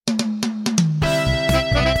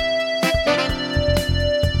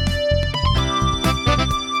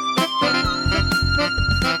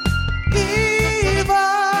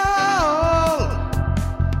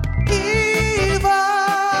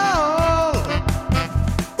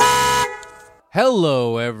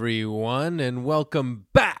Hello, everyone, and welcome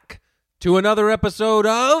back to another episode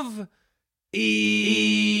of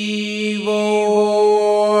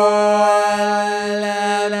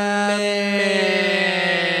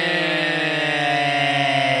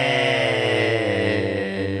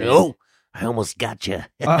E128. Oh, I almost got you.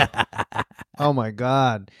 Oh my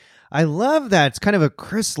God. I love that. It's kind of a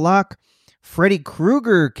Chris Lock, Freddy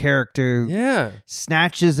Krueger character. Yeah,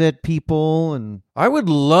 Snatches at people and I would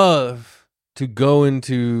love to go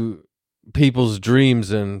into people's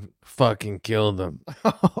dreams and fucking kill them.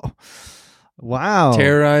 wow.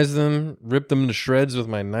 Terrorize them, rip them to shreds with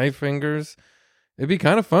my knife fingers. It'd be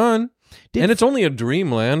kind of fun. And it's only a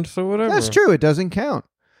dreamland, so whatever. That's true. It doesn't count.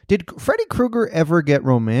 Did Freddy Krueger ever get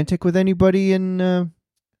romantic with anybody in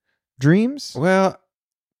dreams? Well,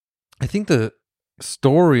 I think the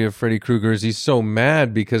story of Freddy Krueger is he's so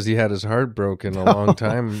mad because he had his heart broken a long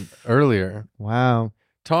time earlier. Wow.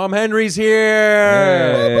 Tom Henry's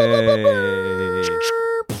here. Hey.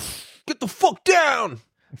 Get the fuck down.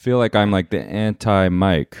 I feel like I'm like the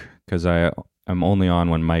anti-Mike because I'm only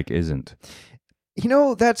on when Mike isn't. You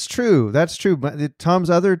know, that's true. That's true. But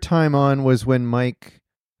Tom's other time on was when Mike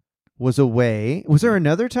was away. Was there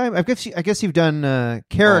another time? I guess you've done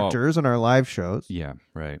characters on our live shows. Yeah,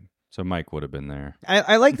 right. So Mike would have been there.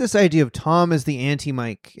 I like this idea of Tom as the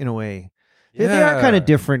anti-Mike in a way. They are kind of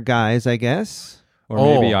different guys, I guess.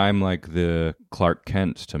 Or maybe I'm like the Clark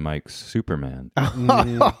Kent to Mike's Superman.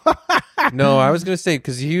 No, I was going to say,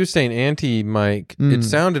 because he was saying anti-Mike, it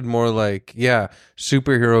sounded more like,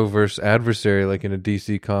 superhero versus adversary, like in a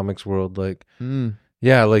DC Comics world. Like,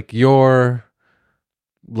 like you're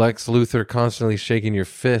Lex Luthor constantly shaking your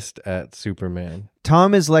fist at Superman.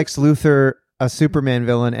 Tom is Lex Luthor, a Superman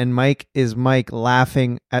villain, and Mike is Mike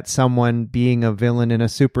laughing at someone being a villain in a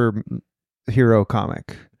superhero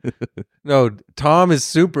comic. No, Tom is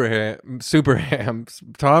Superham.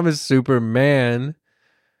 Tom is Superman,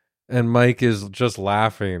 and Mike is just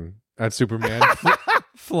laughing at Superman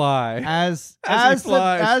fly As he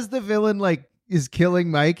flies. the villain like is killing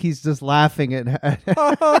Mike, he's just laughing at.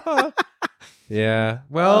 Yeah.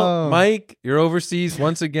 Well, Mike, you're overseas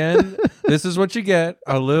once again. This is what you get: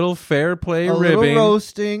 a little fair play a ribbing. little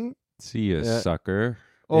roasting. See you, sucker.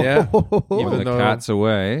 Yeah. Even the though- cat's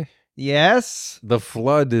away. Yes. The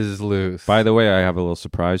flood is loose. By the way, I have a little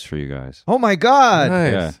surprise for you guys. Oh my God.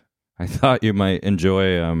 Nice. Yeah. I thought you might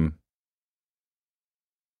enjoy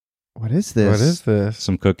What is this? What is this?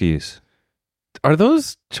 some cookies. Are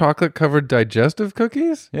those chocolate-covered digestive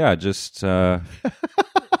cookies? Yeah, just some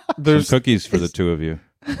There's cookies for the two of you.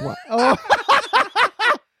 Oh.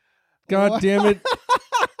 God damn it.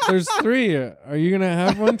 There's 3. Are you going to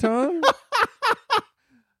have one, Tom?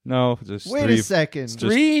 No, just Wait three. a second. Just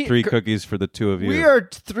three cookies for the two of you. We are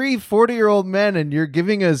 3 40-year-old men, and you're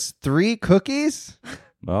giving us 3 cookies?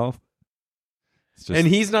 Well, it's just, And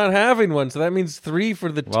he's not having one, so that means 3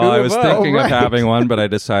 for the two well, I of was us. thinking right. of having one, but I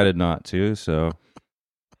decided not to. So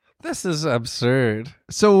This is absurd.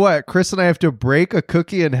 So what? Chris and I have to break a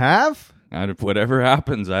cookie in half? whatever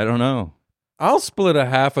happens, I don't know. I'll split a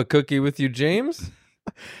half a cookie with you, James.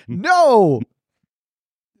 No.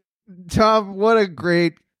 Tom, what a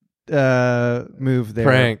great move there.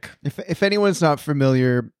 Prank. If anyone's not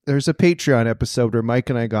familiar, there's a Patreon episode where Mike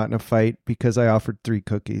and I got in a fight because I offered 3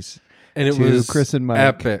 cookies. And it To was Chris and Mike.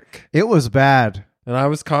 epic. It was bad. And I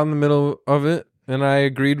was caught in the middle of it, and I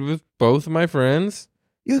agreed with both of my friends.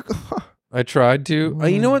 I tried to.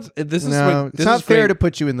 You know what? This is No, what, it's not is fair great. to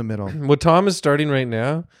put you in the middle. What Tom is starting right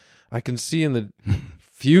now, I can see in the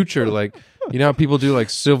future, like, you know how people do like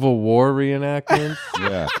Civil War reenactments?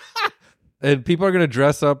 Yeah. And people are going to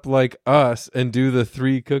dress up like us and do the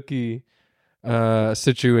 3 cookie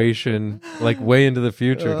situation like way into the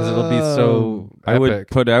future because it'll be so I would epic.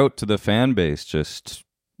 put out to the fan base just,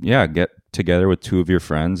 get together with 2 of your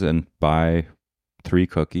friends and buy 3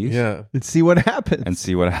 cookies. Yeah. And see what happens. And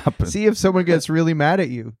see what happens. See if someone gets really mad at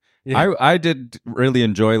you. Yeah. I did really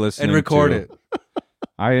enjoy listening And record to,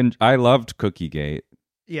 it. I loved Cookiegate.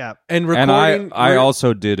 Yeah. And And recording. I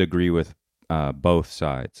also did agree with both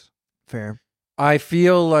sides. Fair. I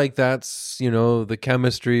feel like that's, the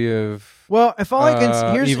chemistry of Well, if all I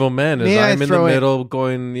can... Here's, evil men is may I I'm in the throw in- middle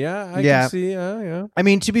going, I Yeah. can see, yeah. I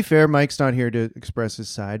mean, to be fair, Mike's not here to express his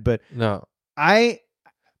side, but No. I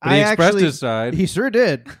But he expressed actually, his side. He sure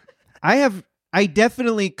did. I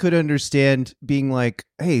definitely could understand being like,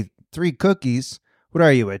 hey, 3 cookies. What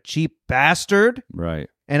are you, a cheap bastard? Right.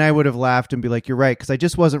 And I would have laughed and be like, you're right, because I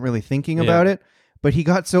just wasn't really thinking about it. But he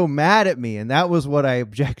got so mad at me, and that was what I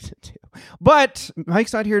objected to. But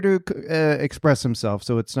Mike's not here to express himself,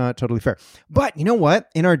 so it's not totally fair. But you know what?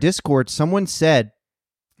 In our Discord, someone said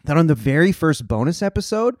that on the very first bonus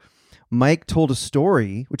episode, Mike told a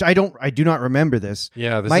story, which I do not remember this.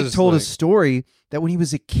 Yeah, Mike told a story that when he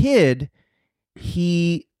was a kid,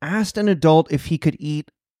 he asked an adult if he could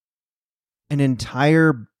eat an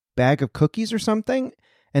entire bag of cookies or something,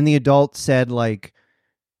 and the adult said like,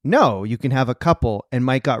 no, you can have a couple. And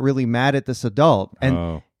Mike got really mad at this adult,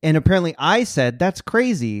 and apparently I said, that's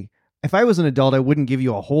crazy. If I was an adult, I wouldn't give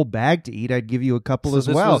you a whole bag to eat. I'd give you a couple as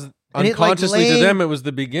well. Unconsciously to them, it was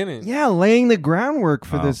the beginning. Yeah, laying the groundwork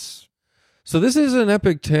for this. So this is an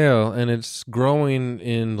epic tale, and it's growing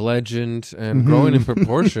in legend and growing in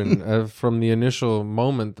proportion from the initial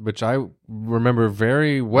moment, which I remember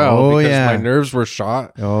very well because my nerves were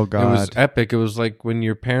shot. Oh, God. It was epic. It was like when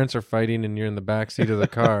your parents are fighting and you're in the backseat of the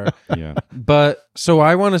car. Yeah. But so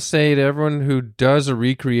I want to say to everyone who does a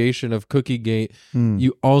recreation of Cookie Gate,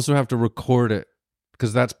 you also have to record it.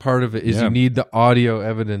 Because that's part of it, is you need the audio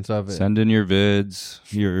evidence of it. Send in your vids,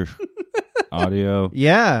 your audio.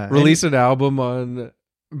 Yeah. Release an album on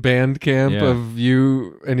Bandcamp of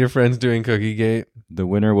you and your friends doing Cookie Gate. The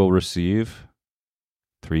winner will receive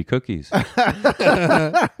 3 cookies.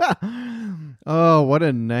 Oh, what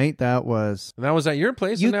a night that was. And that was at your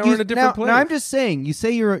place, and now we're in a different place. Now, I'm just saying, you say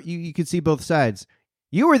you could see both sides.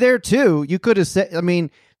 You were there too. You could have said, I mean,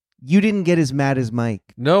 you didn't get as mad as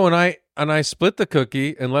Mike. No, and I split the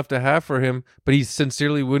cookie and left a half for him, but he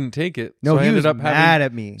sincerely wouldn't take it. No, so he was mad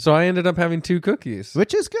at me. So I ended up having 2 cookies,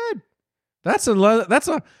 which is good. That's an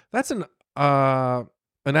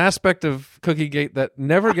aspect of Cookie Gate that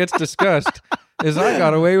never gets discussed. Is I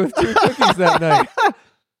got away with 2 cookies that night.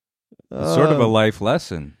 Sort of a life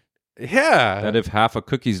lesson. Yeah, that if half a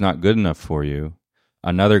cookie's not good enough for you,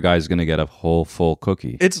 another guy's going to get a whole full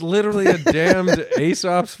cookie. It's literally a damned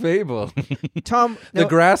Aesop's fable. Tom, the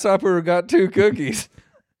grasshopper who got 2 cookies.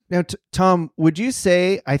 Now, Tom, would you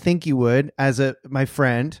say, I think you would, as my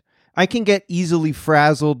friend, I can get easily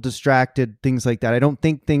frazzled, distracted, things like that. I don't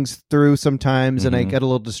think things through sometimes, and I get a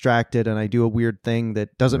little distracted, and I do a weird thing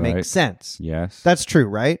that doesn't make sense. Yes. That's true,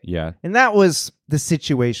 right? Yeah. And that was the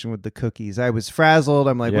situation with the cookies. I was frazzled.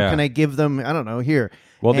 I'm like, what can I give them? I don't know, here.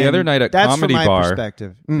 Well, the other night at Comedy Bar,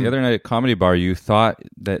 the other night at Comedy Bar, you thought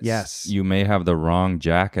that you may have the wrong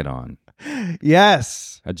jacket on.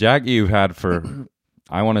 Yes. A jacket you've had for,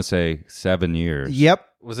 I want to say, 7 years. Yep.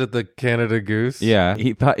 Was it the Canada Goose? Yeah.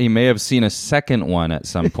 He thought he may have seen a second one at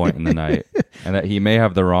some point in the night and that he may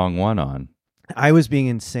have the wrong one on. I was being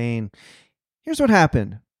insane. Here's what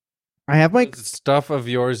happened. I have my stuff of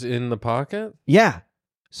yours in the pocket? Yeah.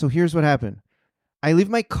 So here's what happened. I leave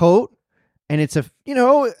my coat, and it's a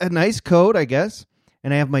nice coat, I guess.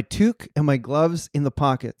 And I have my toque and my gloves in the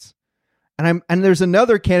pockets. And there's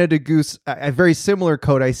another Canada Goose, a very similar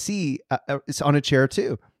coat I see it's on a chair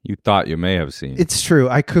too. You thought you may have seen. It's true.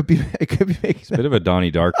 I could be making it's a bit of a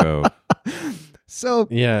Donnie Darko. So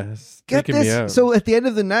yeah, get this. So at the end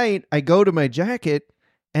of the night, I go to my jacket,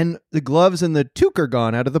 and the gloves and the toque are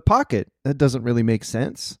gone out of the pocket. That doesn't really make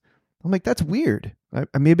sense. I'm like, that's weird.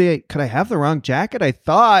 Could I have the wrong jacket? I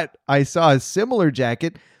thought I saw a similar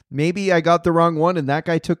jacket. Maybe I got the wrong one, and that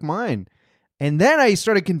guy took mine. And then I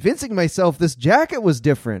started convincing myself this jacket was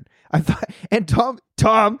different. I thought, and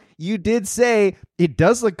Tom, you did say it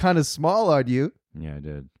does look kind of small on you. Yeah, I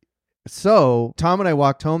did. So Tom and I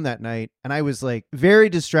walked home that night, and I was like very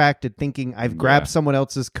distracted, thinking I've grabbed someone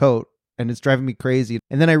else's coat, and it's driving me crazy.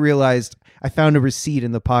 And then I realized I found a receipt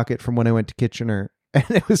in the pocket from when I went to Kitchener, and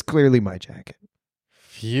it was clearly my jacket.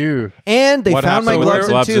 Phew. And they found my gloves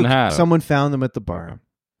and toque. hat? Someone found them at the bar.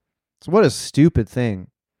 So what a stupid thing.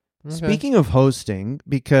 Okay. Speaking of hosting,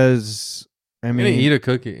 because I'm gonna eat a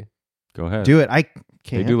cookie. Go ahead. Do it. I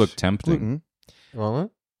can't. They do look tempting. Gluten.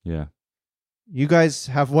 Well, yeah. You guys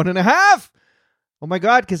have 1.5. Oh my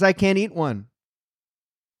God, because I can't eat one.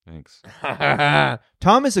 Thanks.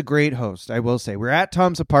 Tom is a great host, I will say. We're at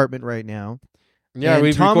Tom's apartment right now. Yeah,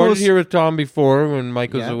 we've recorded here with Tom before when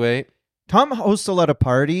Mike was away. Tom hosts a lot of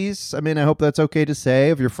parties. I mean, I hope that's okay to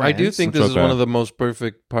say, of your friends. I do think this is one of the most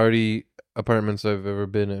perfect party apartments I've ever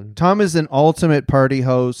been in. Tom is an ultimate party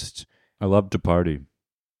host. I love to party.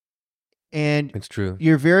 And it's true.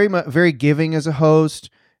 You're very giving as a host.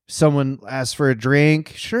 Someone asks for a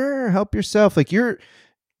drink, sure, help yourself. Like you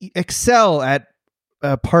excel at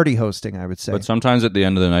party hosting, I would say. But sometimes at the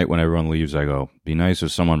end of the night when everyone leaves, I go, be nice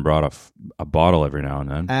if someone brought a bottle every now and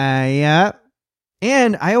then. Yeah.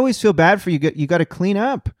 And I always feel bad for you. You got to clean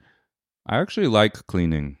up. I actually like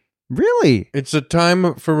cleaning. Really? It's a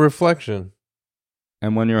time for reflection.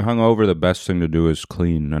 And when you're hungover, the best thing to do is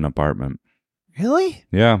clean an apartment. Really?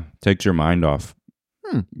 Yeah. Takes your mind off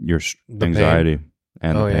your anxiety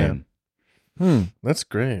and the pain. That's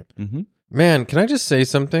great. Mm-hmm. Man, can I just say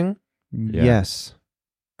something? Yeah. Yes.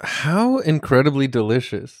 How incredibly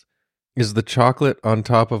delicious is the chocolate on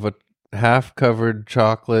top of a half-covered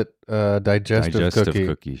chocolate digestive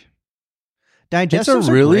cookie? Digestives It's a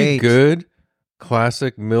are really great. good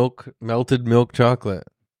classic melted milk chocolate.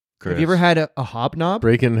 Have you ever had a hobnob?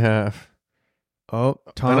 Break in half. Oh,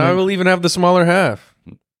 Tom. And I will even have the smaller half.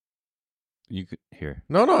 You could here.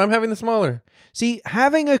 No, I'm having the smaller. See,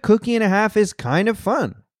 having a cookie and a half is kind of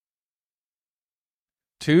fun.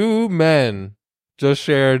 2 men just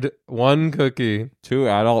shared one cookie. 2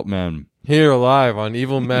 adult men. Here alive on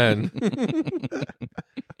Evil Men.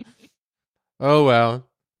 Oh, well.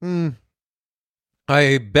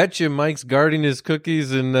 I bet you Mike's guarding his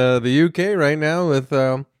cookies in the UK right now with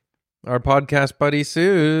our podcast buddy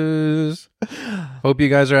Suze. Hope you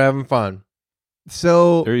guys are having fun.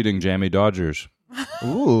 So, They're eating jammy Dodgers.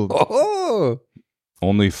 ooh, Oh,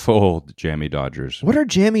 Only full jammy Dodgers. what are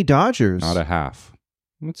jammy Dodgers? Not a half.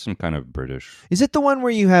 It's some kind of British. Is it the one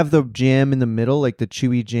where you have the jam in the middle, like the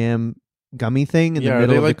chewy jam gummy thing in yeah, the are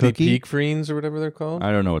middle they of like the cookie? the peak freens or whatever they're called?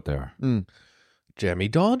 I don't know what they are. Jammy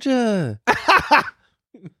Dodger.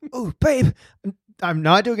 Oh, babe. I'm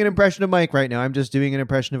not doing an impression of Mike right now. I'm just doing an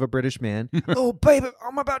impression of a British man. Oh, babe,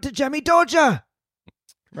 I'm about to jammy Dodger.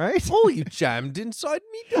 Right? Oh, you jammed inside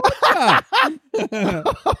me, Dodger.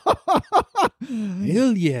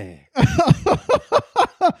 Hell yeah.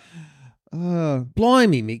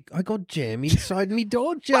 Blimey, me, I got jam inside me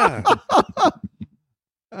Dodger.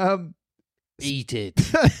 Eat it.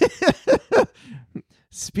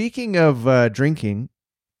 Speaking of drinking,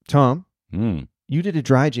 Tom, Mm. you did a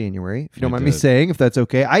dry January, if you don't I mind me did. saying, if that's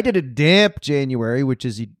okay. I did a damp January, which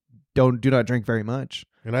is you do not drink very much.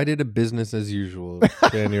 And I did a business as usual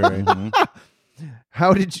January. Mhm.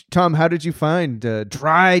 How did you find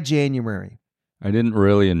dry January? I didn't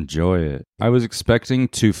really enjoy it. I was expecting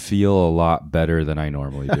to feel a lot better than I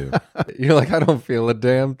normally do. You're like, I don't feel a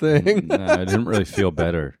damn thing. Nah, I didn't really feel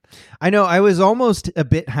better. I know, I was almost a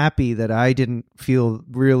bit happy that I didn't feel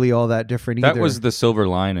really all that different either. That was the silver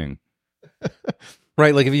lining.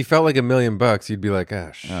 Right, like if you felt like $1 million, you'd be like,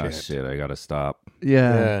 ah, shit. Oh, shit, I gotta stop.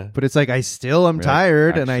 yeah. But it's like I still am Yeah,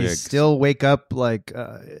 tired and I actually, still wake up like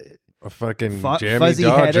A fucking jammy fuzzy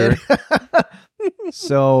Dodger. headed.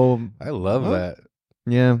 So, I love that.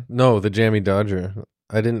 yeah. No, the jammy Dodger.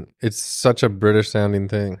 It's such a British sounding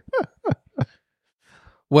thing.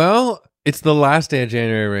 Well, it's the last day of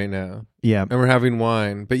January right now, Yeah. and we're having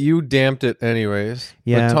wine, but you damped it anyways.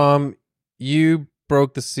 Yeah. But Tom, you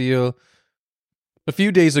broke the seal a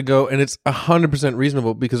few days ago, and it's 100%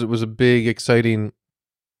 reasonable because it was a big, exciting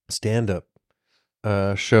stand-up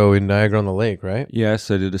show in Niagara-on-the-Lake, right? Yes,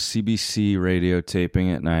 I did a CBC radio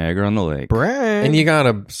taping at Niagara-on-the-Lake. Brag. And you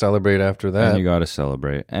gotta celebrate after that. And you gotta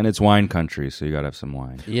celebrate. And it's wine country, so you gotta have some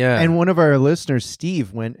wine. Yeah. And one of our listeners,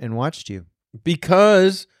 Steve, went and watched you.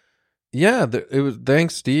 Because, yeah, it was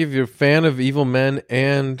thanks, Steve. You're a fan of Evil Men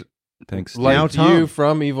and Thanks, Steve. Now liked Tom. you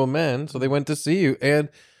from Evil Men, so they went to see you, and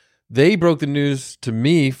they broke the news to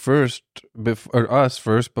me first, or us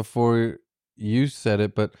first, before you said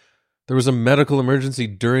it. But there was a medical emergency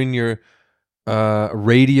during your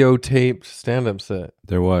radio taped stand-up set.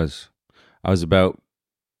 There was. I was about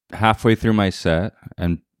halfway through my set,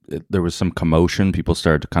 and there was some commotion. People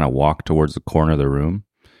started to kind of walk towards the corner of the room.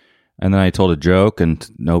 And then I told a joke, and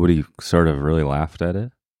nobody sort of really laughed at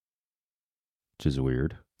it, which is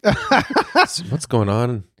weird. What's going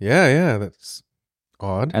on? Yeah, that's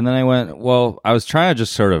odd. And then I went, well, I was trying to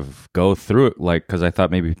just sort of go through it, like, because I thought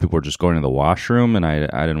maybe people were just going to the washroom, and I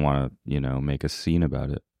didn't want to, make a scene about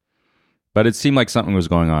it. But it seemed like something was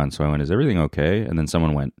going on, so I went, is everything okay? And then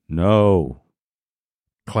someone went, no.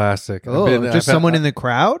 Classic. Oh, just someone in the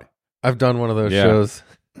crowd? I've done one of those Yeah. shows.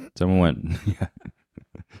 Someone went, yeah.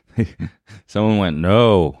 Someone went,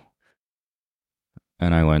 no.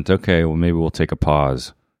 And I went, okay, well, maybe we'll take a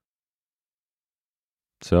pause.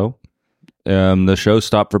 So, the show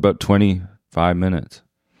stopped for about 25 minutes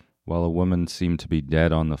while a woman seemed to be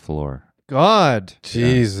dead on the floor. God.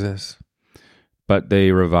 Jesus. But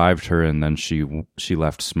they revived her, and then she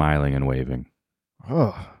left smiling and waving.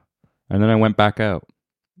 Oh. And then I went back out.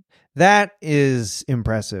 That is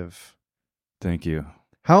impressive. Thank you.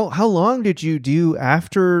 How long did you do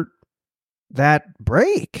after that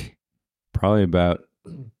break? Probably about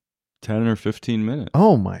 10 or 15 minutes.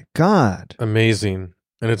 Oh my God. Amazing.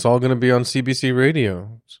 And it's all going to be on CBC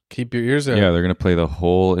radio. So keep your ears out. Yeah, they're going to play the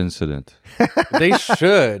whole incident. They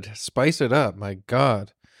should spice it up. My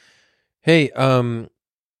God. Hey, how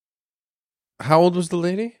old was the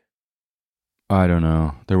lady? I don't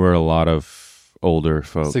know. There were a lot of older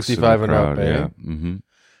folks. 65 in the and up, crowd. eh? Yeah. Mm-hmm.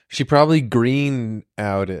 She probably green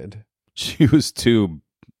outed. She was too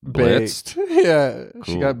blitzed. Baked. Yeah,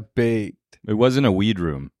 she Cool. got baked. It wasn't a weed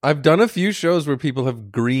room. I've done a few shows where people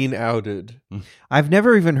have green outed. I've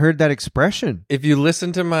never even heard that expression. If you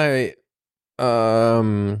listen to my,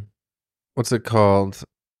 what's it called?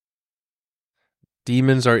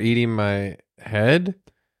 Demons Are Eating My Head.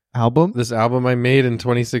 Album? This album I made in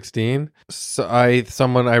 2016. So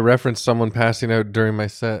I referenced someone passing out during my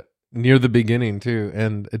set near the beginning too,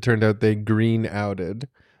 and it turned out they green outed.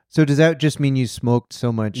 So does that just mean you smoked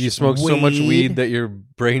so much? You smoke so much weed that your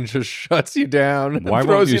brain just shuts you down and Why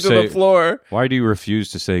throws won't you you to say- the floor. Why do you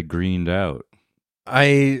refuse to say greened out?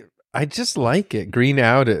 I just like it. Green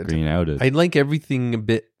outed. Green outed. I like everything a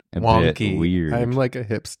bit A bit wonky. weird. I'm like a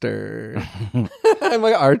hipster. I'm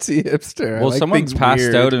like an artsy hipster. I Well, like someone's things passed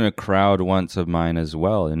weird. out in a crowd once of mine as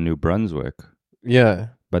well in New Brunswick, Yeah.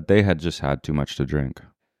 but they had just had too much to drink.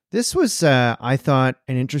 This was, I thought,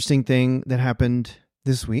 an interesting thing that happened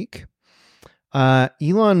this week.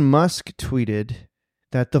 Elon Musk tweeted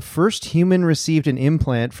that the first human received an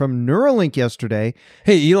implant from Neuralink yesterday.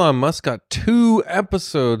 Hey, Elon Musk got 2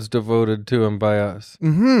 episodes devoted to him by us.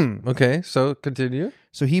 Mm-hmm. Okay, so continue.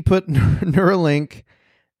 So he put Neuralink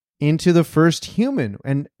into the first human.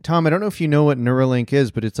 And Tom, I don't know if you know what Neuralink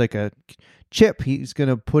is, but it's like a chip he's going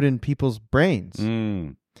to put in people's brains.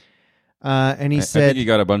 Mm. And he I said, think he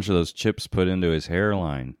got a bunch of those chips put into his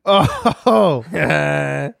hairline. "Oh."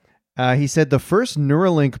 He said the first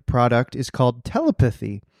Neuralink product is called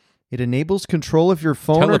telepathy. It enables control of your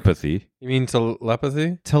phone. Telepathy. You mean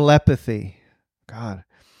telepathy? Telepathy. God.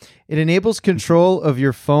 It enables control of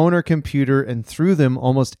your phone or computer and through them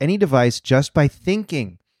almost any device just by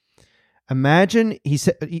thinking. Imagine,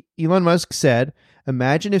 Elon Musk said,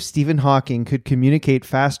 imagine if Stephen Hawking could communicate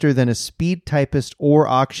faster than a speed typist or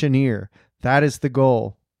auctioneer. That is the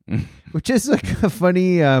goal. Which is like a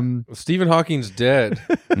funny... Stephen Hawking's dead.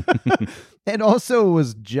 and also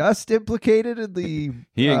was just implicated in the...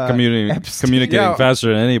 He ain't Epstein. communicating Yeah.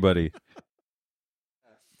 faster than anybody.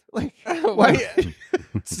 Like, Why?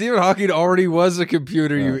 Stephen Hawking already was a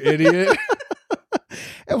computer, you idiot.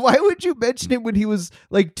 And why would you mention it when he was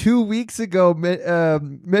like 2 weeks ago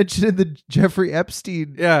mentioning the Jeffrey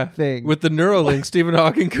Epstein Yeah. thing? With the Neuralink, Stephen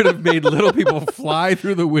Hawking could have made little people fly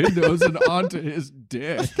through the windows and onto his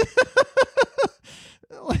dick.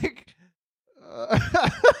 like,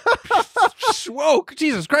 Whoa,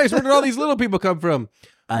 Jesus Christ, where did all these little people come from?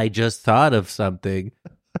 I just thought of something.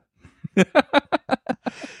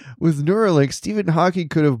 with Neuralink, Stephen Hawking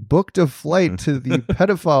could have booked a flight to the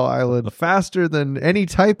pedophile island faster than any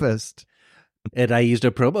typist. And I used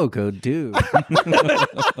a promo code too.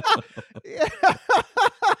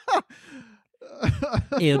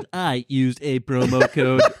 And I used a promo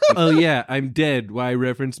code. Oh yeah, I'm dead. Why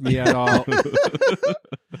reference me at all?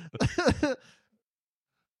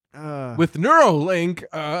 With Neuralink,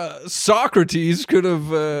 Socrates could have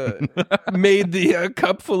made the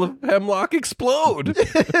cup full of hemlock explode.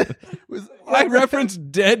 I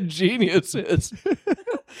referenced dead geniuses.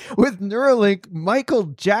 With Neuralink, Michael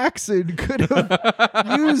Jackson could have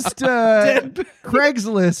used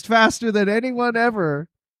Craigslist faster than anyone ever.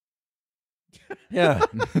 Yeah.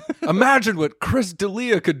 Imagine what Chris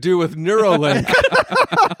D'Elia could do with Neuralink.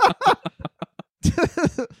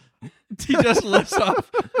 He just lifts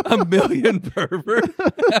off 1 million perverts.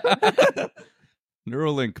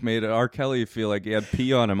 Neuralink made R. Kelly feel like he had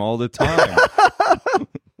pee on him all the time.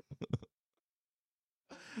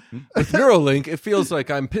 With Neuralink, it feels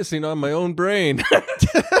like I'm pissing on my own brain.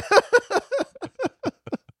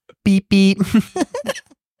 Beep, beep.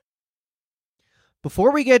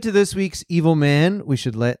 Before we get to this week's Evil Man, we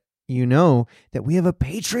should let you know that we have a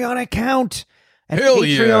Patreon account at Hell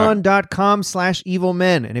yeah.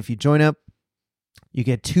 patreon.com/evilmen. And if you join up, you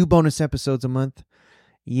get 2 bonus episodes a month.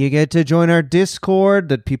 You get to join our Discord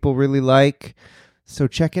that people really like. So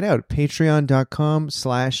check it out,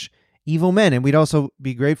 patreon.com/evilmen. And we'd also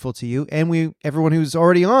be grateful to you. And everyone who's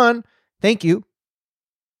already on, thank you.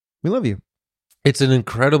 We love you. It's an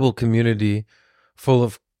incredible community full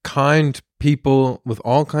of kind people with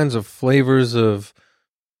all kinds of flavors of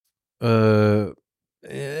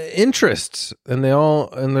interests, and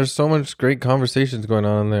there's so much great conversations going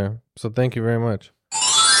on in there. So thank you very much.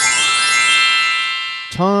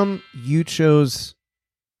 Tom, you chose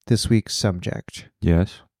this week's subject.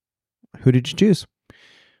 Yes. Who did you choose?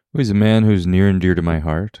 Well, he's a man who's near and dear to my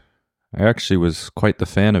heart. I actually was quite the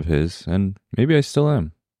fan of his, and maybe I still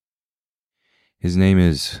am. His name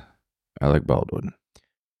is Alec Baldwin.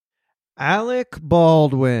 Alec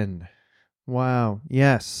Baldwin. Wow.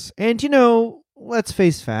 Yes. And let's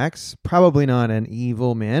face facts. Probably not an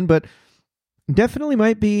evil man, but definitely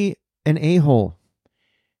might be an a-hole.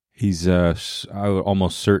 He's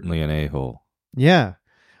almost certainly an a-hole. Yeah.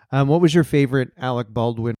 What was your favorite Alec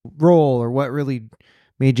Baldwin role, or what really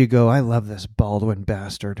made you go, I love this Baldwin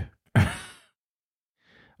bastard?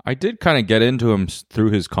 I did kind of get into him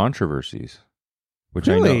through his controversies, which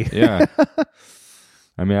Really? I know. Yeah.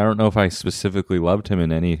 I mean, I don't know if I specifically loved him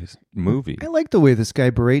in any movie. I like the way this guy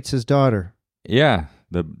berates his daughter. Yeah,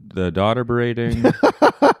 the daughter berating,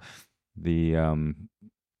 the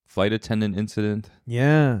flight attendant incident.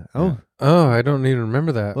 Yeah. Oh, Oh, I don't even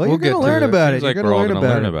remember that. well, you're going to learn about it. Seems like You're we're all going to going to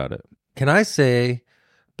learn learn about it. about it. Can I say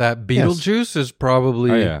that Beetlejuice is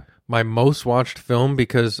probably Oh, yeah. my most watched film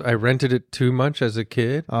because I rented it too much as a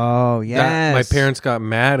kid? Oh, yes. My parents got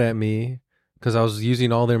mad at me because I was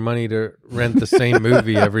using all their money to rent the same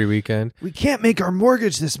movie every weekend. We can't make our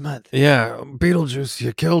mortgage this month. Yeah, Beetlejuice,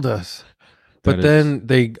 you killed us. But That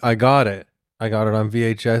then I got it. I got it on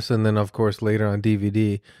VHS and then, of course, later on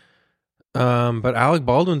DVD. But Alec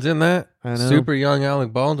Baldwin's in that. I know. Super young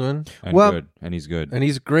Alec Baldwin. And Well- good. And he's good. And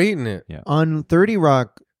he's great in it. Yeah. On 30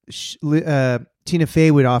 Rock, Tina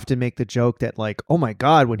Fey would often make the joke that, like, oh my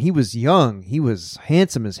God, when he was young, he was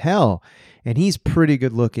handsome as hell. And he's pretty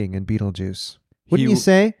good looking in Beetlejuice. Wouldn't He- you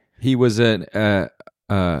say? He was an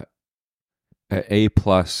A+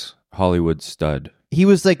 Hollywood stud. He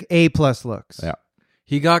was like A+ looks. Yeah.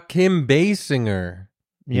 He got Kim Basinger.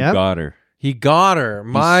 He Yep. got her. He got her.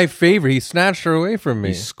 My favorite. He snatched her away from me.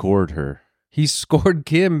 He scored her. He scored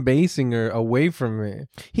Kim Basinger away from me.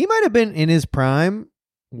 He might have been in his prime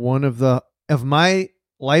of my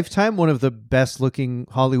lifetime, one of the best looking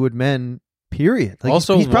Hollywood men, period. Like,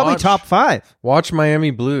 Also, he's probably watch- top 5. Watch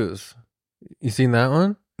Miami Blues. You seen that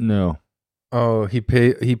one? No. Oh, he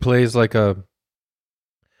plays like a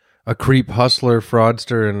creep hustler,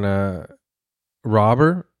 fraudster, and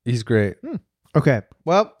robber. He's great Okay.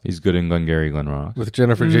 Well, He's good in Glengarry Glen Ross. with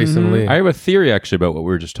Jennifer Jason Mhm. Leigh. I have a theory actually about what we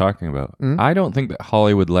were just talking about. Mm. I don't think that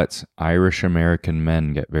Hollywood lets Irish American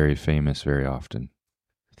men get very famous very often.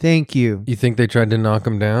 thank you. You think they tried to knock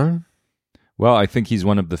him down? Well, I think he's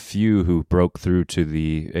one of the few who broke through to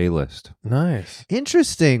the A-list. Nice.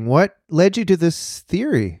 Interesting. What led you to this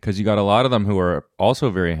theory? Because you got a lot of them who are also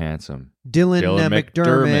very handsome. Dylan, Dylan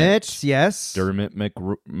McDermott. McDermott. Yes. Dermot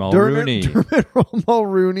Mulrooney. Dermot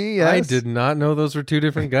Mulrooney. Yes. I did not know those were two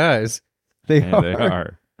different guys. They Yeah, are. they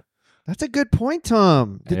are. That's a good point,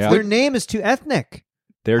 Tom. Yeah. Their name is too ethnic.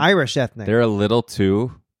 They're Irish ethnic. they're a little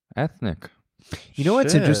too ethnic. You know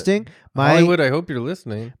what's Shit. interesting? Hollywood, I hope you're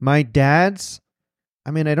listening. My dad's,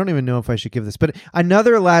 I mean, I don't even know if I should give this, but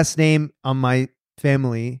another last name on my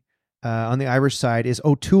family, on the Irish side, is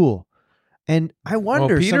O'Toole. And I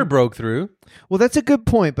wonder. Well, Peter broke through. Well, that's a good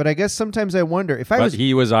point, but I guess sometimes I wonder if I But was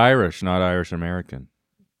he was Irish, not Irish American.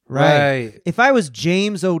 right. If I was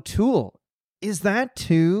James O'Toole, is that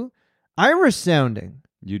too Irish sounding?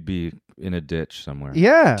 You'd be in a ditch somewhere.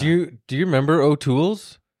 Yeah. Do you remember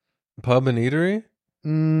O'Toole's pub and eatery?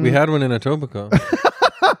 Mm. We had one in Etobicoke.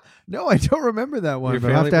 No, I don't remember that one. Your But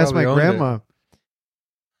I'll have family to ask my probably owned grandma.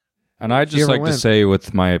 And I'd You just ever like to went? say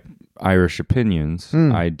with my Irish opinions,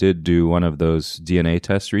 Hmm. I did do one of those DNA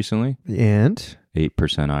tests recently. And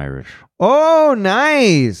 8% Irish. oh,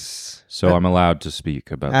 nice. So I'm allowed to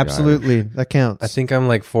speak about Absolutely, that counts. I think I'm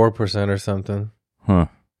like 4% or something. the Irish.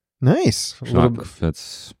 Huh. nice. A little Not-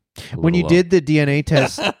 that's a When you little did the DNA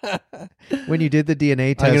test, when you did the DNA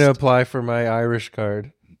I'm going to test, apply for my Irish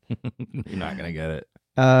card. low. You're not gonna get it.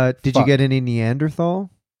 did you Fuck. get any Neanderthal?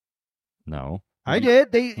 No. I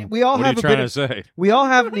did. We all What are have you a trying bit. to say? We all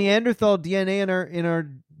have Neanderthal DNA in our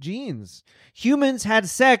genes. Humans had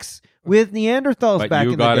sex with Neanderthals But back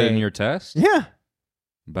you in got the it day. in your test. Yeah.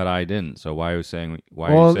 But I didn't. So why are you saying? Why?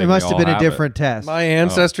 are Well, you saying it must we have all been a it? different test. My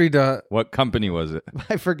ancestry. What company was it?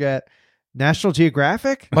 I forget. National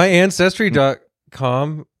Geographic. My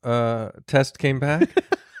ancestry.com test came back.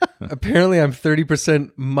 Apparently, I'm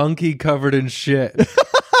 30% monkey covered in shit.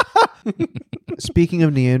 Speaking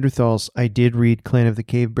of Neanderthals, I did read Clan of the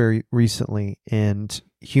Cave Bear recently, and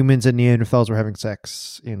humans and Neanderthals were having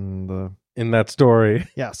sex in the In that story.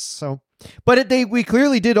 yes. So, but we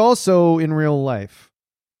clearly did also in real life.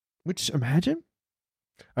 Which imagine.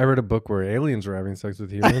 I read a book where aliens were having sex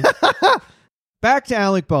with humans. Back to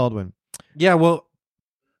Alec Baldwin. Yeah, well,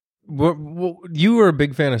 you were a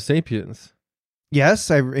big fan of Sapiens.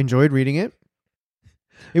 Yes, I enjoyed reading it.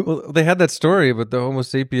 Well, they had that story about the Homo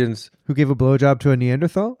sapiens. Who gave a blowjob to a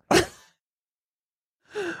Neanderthal?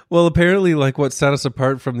 Well, apparently, like what set us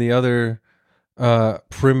apart from the other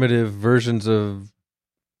primitive versions of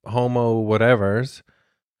Homo whatevers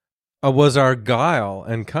was our guile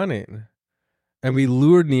and cunning. And we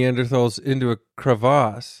lured Neanderthals into a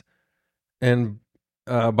crevasse and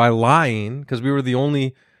by lying, because we were the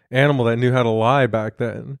only animal that knew how to lie back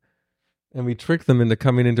then, and we tricked them into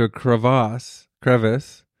coming into a crevice,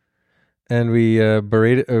 and we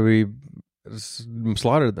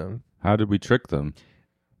slaughtered them. How did we trick them?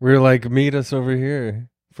 We were like, meet us over here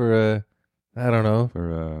for a, I don't know,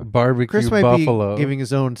 For barbecue Chris might buffalo. be giving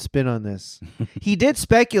his own spin on this. He did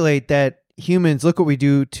speculate that humans, look what we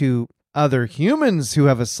do to other humans who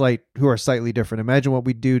are slightly different. Imagine what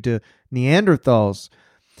we do to Neanderthals.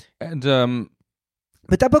 and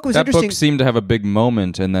But that book was that interesting. book seemed to have a big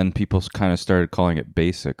moment, and then people kind of started calling it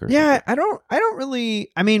basic. Or Yeah, I don't really.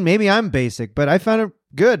 I mean, maybe I'm basic, but I found it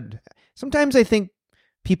good. Sometimes I think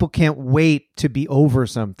people can't wait to be over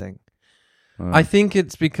something. something. I think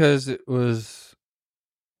it's because it was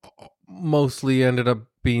mostly ended up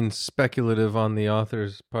being speculative on the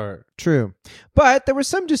author's part. True, but there was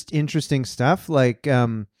some just interesting stuff. Like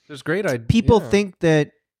There's great ideas. people think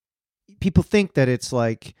that it's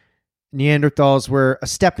like Neanderthals were a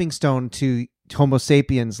stepping stone to Homo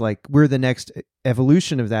sapiens. Like we're the next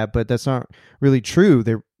evolution of that, but that's not really true.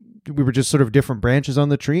 We were just sort of different branches on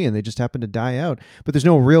the tree, and they just happened to die out. But there's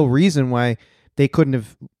no real reason why they couldn't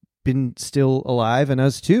have been still alive, and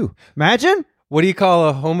us too. Imagine. What do you call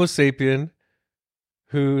a Homo sapien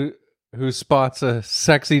who spots a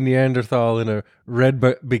sexy Neanderthal in a red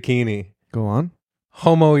bikini? Go on.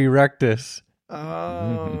 Homo erectus.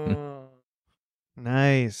 Oh,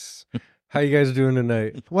 nice. How you guys doing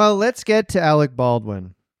tonight? Well, let's get to Alec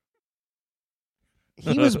Baldwin.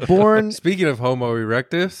 He was born. Speaking of Homo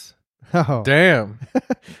erectus, Oh, damn.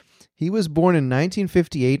 he was born in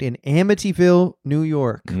 1958 in Amityville, New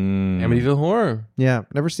York. Amityville Horror. Yeah,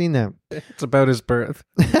 never seen that. It's about his birth.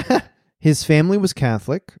 His family was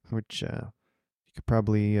Catholic, which you could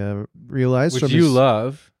probably realize. Which from you his...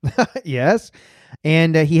 love. Yes.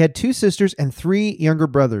 And he had 2 sisters and 3 younger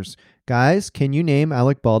brothers. Guys, can you name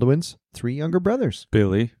Alec Baldwin's 3 younger brothers?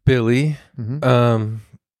 Billy. Billy. Mm-hmm.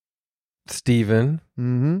 Stephen.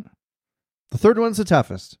 Mm-hmm. The third one's the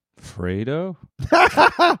toughest. Fredo?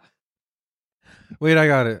 Wait, I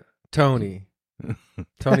got it. Tony.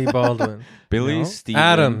 Tony Baldwin. Billy, No. Steven.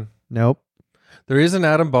 Adam. Nope. There is an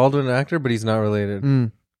Adam Baldwin actor, but he's not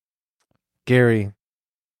related. Gary.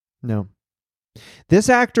 No. This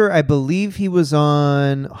actor, I believe he was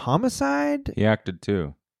on Homicide. He acted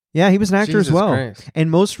too. Yeah, he was an actor Jesus as well. Christ. And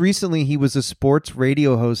most recently, he was a sports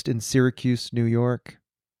radio host in Syracuse, New York.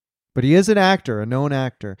 But he is an actor, a known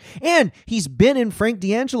actor. And he's been in Frank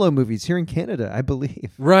D'Angelo movies here in Canada, I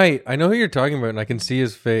believe. Right. I know who you're talking about, and I can see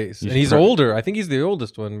his face. You And should he's prob- older. I think he's the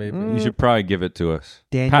oldest one, maybe. You should probably give it to us.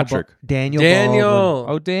 Patrick. Daniel Daniel.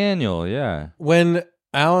 Baldwin. Oh, Daniel, yeah. When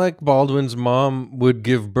Alec Baldwin's mom would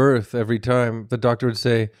give birth every time, the doctor would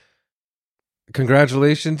say,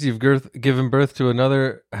 "Congratulations, you've given birth to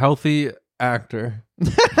another healthy actor."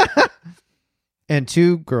 And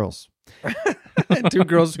 2 girls. And 2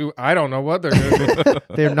 girls who I don't know what they're going to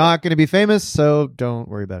do. They're not going to be famous, so don't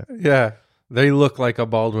worry about it. Yeah. They look like a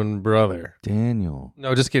Baldwin brother. Daniel.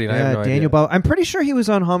 No, just kidding. I have no Daniel idea. Baldwin. I'm pretty sure he was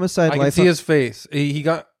on Homicide I can Life. see his face. He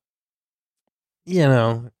got, he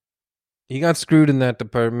got screwed in that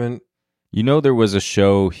department. You know, there was a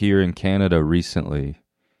show here in Canada recently.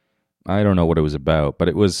 I don't know what it was about, but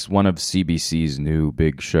it was one of CBC's new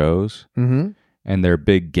big shows. Mm-hmm. And their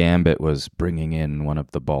big gambit was bringing in one of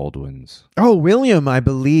the Baldwins. Oh, William, I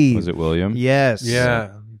believe. Was it William? Yes.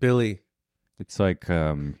 Yeah, Billy. It's like,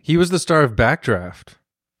 He was the star of Backdraft.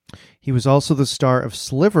 He was also the star of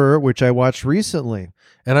Sliver, which I watched recently.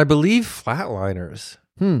 And I believe Flatliners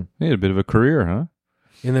he had a bit of a career, huh?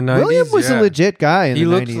 in the 90s. William was yeah. a legit guy in He the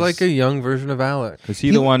looked 90s. like a young version of Alec. Is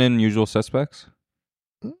he the one in Usual Suspects?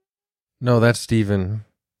 No, that's Steven.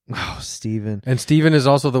 Oh, Steven. And Steven is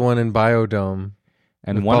also the one in Biodome.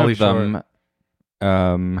 And With one Pauly of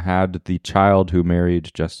them had the child who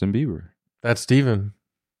married Justin Bieber. That's Steven.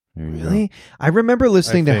 There you Really? I remember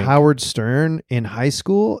listening to think. Howard Stern in high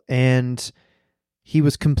school, and he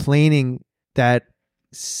was complaining that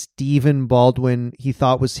Stephen Baldwin, he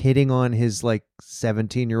thought, was hitting on his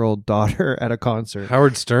 17-year-old daughter at a concert.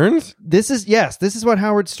 Howard Stearns? This is what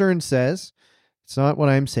Howard Stern says. It's not what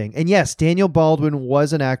I'm saying. And yes, Daniel Baldwin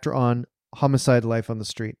was an actor on Homicide: Life on the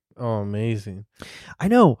Street. Oh, amazing. I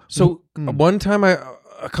know. So one time a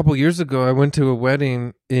couple years ago, I went to a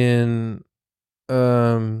wedding in,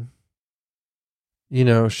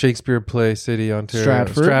 Shakespeare Play City, Ontario.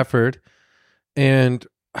 Stratford. And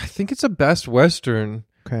I think it's a Best Western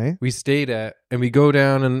Okay. we stayed at, and we go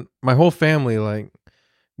down, and my whole family, like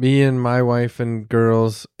me and my wife and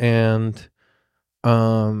girls, and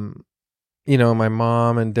my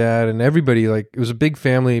mom and dad and everybody, like it was a big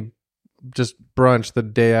family just brunch the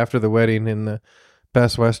day after the wedding in the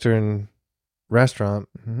Best Western restaurant.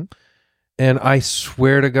 Mhm. And I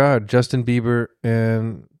swear to God, Justin Bieber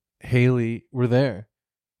and Haley were there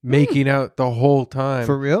making out the whole time.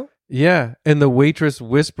 For real? Yeah. And the waitress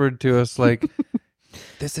whispered to us, like,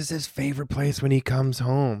 this is his favorite place when he comes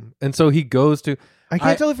home. And so he goes to. I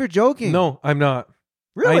can't tell if you're joking. No, I'm not.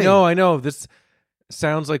 Really? I know. This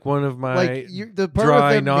sounds like one of my Like the part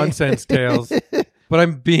dry of them nonsense tales, but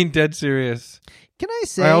I'm being dead serious. Can I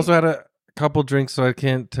say? I also had a couple drinks, so I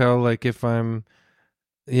can't tell like if I'm,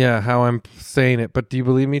 how I'm saying it. But do you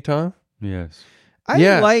believe me, Tom? Yes.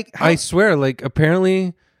 I swear, like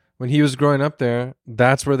apparently when he was growing up there,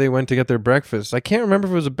 that's where they went to get their breakfast. I can't remember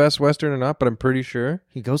if it was a Best Western or not, but I'm pretty sure.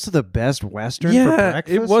 he goes to the Best Western for Yeah,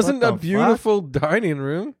 breakfast? it wasn't What a the fuck? beautiful dining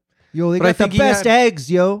room. Yo, they but I got the think he best had- eggs,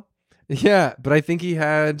 yo. Yeah, but I think he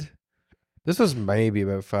had. This was maybe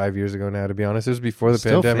about 5 years ago now. To be honest, it was before the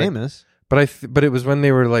Still pandemic. famous. But but it was when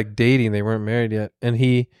they were like dating. They weren't married yet,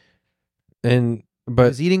 but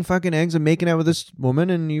was eating fucking eggs and making out with this woman,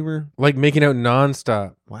 and you were like making out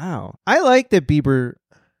nonstop. wow. I like that Bieber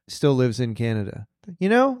still lives in Canada. You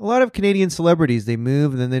know, a lot of Canadian celebrities, they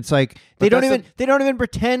move and then it's like they But don't even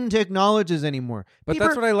pretend to acknowledge us anymore. But Bieber,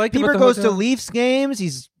 that's what I like about Bieber the goes to hotel. Leafs games.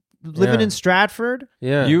 He's living Yeah. in Stratford.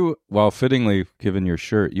 Yeah, You, well, fittingly, given your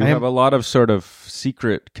shirt, you I have am- a lot of sort of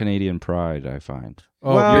secret Canadian pride, I find.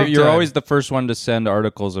 Oh, Well- You're, big you're time. always the first one to send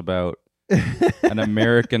articles about an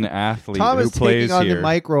American athlete Tom who is plays taking on here. the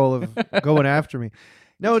mic role of going after me.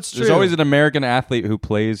 No, it's true. There's always an American athlete who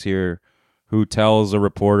plays here who tells a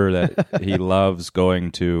reporter that he loves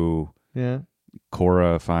going to yeah.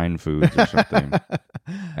 Cora Fine Foods or something.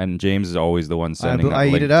 And James is always the one sending that I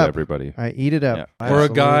eat link it to up. everybody. I eat it up. Yeah. or a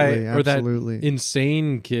guy, Absolutely, or that absolutely.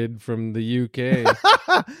 insane kid from the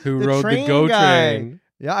UK who The rode the train GO guy. train.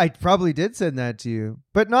 Yeah, I probably did send that to you,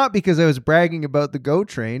 but not because I was bragging about the GO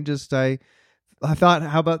train. Just I thought,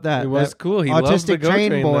 how about that? It was That cool. He loves the autistic GO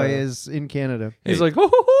train boy though. is in Canada. He's Hey. like,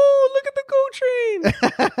 oh, look at the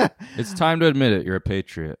GO train. It's time to admit it. You're a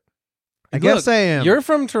patriot. I guess I am. You're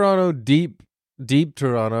from Toronto, deep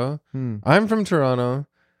Toronto. Hmm. I'm from Toronto.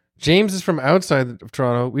 James is from outside of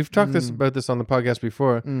Toronto. We've talked Mm. about this on the podcast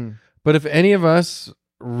before. Mm. But if any of us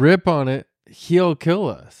rip on it, he'll kill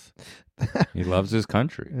us. He loves his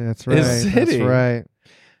country. That's right. His That's city. right.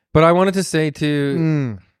 But I wanted to say too,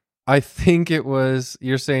 Mm. I think it was,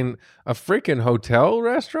 you're saying a freaking hotel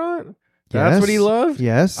restaurant? That's Yes. what he loved?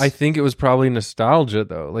 Yes. I think it was probably nostalgia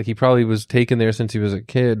though. Like he probably was taken there since he was a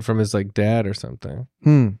kid from his like dad or something.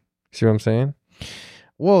 Hmm. See what I'm saying?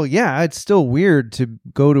 Well, yeah, it's still weird to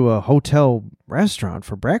go to a hotel restaurant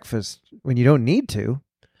for breakfast when you don't need to.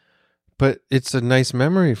 But it's a nice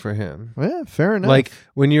memory for him. Yeah, fair enough. Like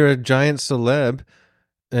when you're a giant celeb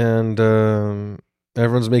and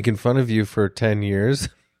everyone's making fun of you for 10 years.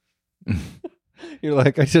 You're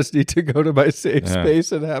like, I just need to go to my safe Yeah.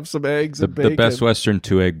 space and have some eggs The, and bacon. the best Western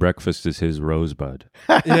 2-egg breakfast is his rosebud.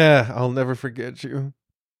 Yeah, I'll never forget you.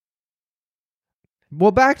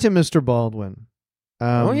 well, back to Mr. Baldwin.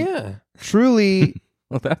 Oh, yeah. Truly,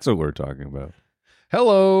 Well, that's what we're talking about.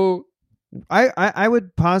 Hello. I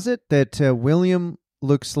would posit that William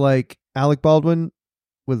looks like Alec Baldwin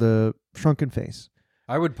with a shrunken face.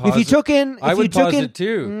 I would pause If you took in, I if you would took pause in, it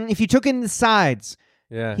too. if you took in the sides,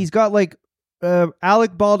 Yeah. he's got like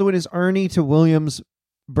Alec Baldwin is Ernie to William's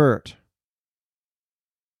Bert.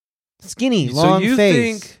 Skinny, long so you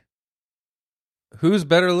face. think who's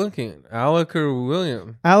better looking, Alec or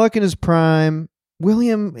William? Alec in his prime.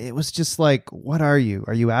 William, it was just like, what are you?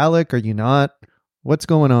 Are you Alec? Are you not? What's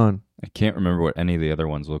going on? I can't remember what any of the other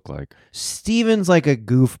ones look like. Steven's like a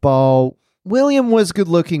goofball. William was good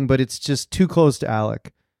looking, but it's just too close to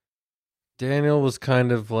Alec. Daniel was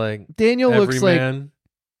kind of like Daniel every looks like, man.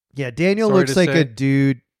 yeah, Daniel Sorry looks to like say. a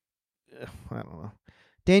dude. I don't know.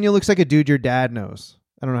 Daniel looks like a dude your dad knows.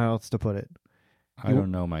 I don't know how else to put it. I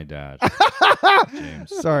don't know my dad.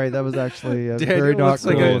 James. Sorry, that was actually Daniel very not looks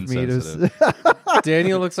like cool a- of me to insensitive.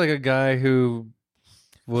 Daniel looks like a guy who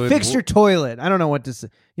would fix your toilet. I don't know what to say.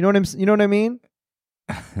 You know what I mean?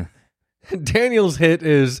 Daniel's hit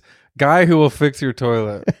is guy who will fix your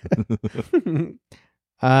toilet.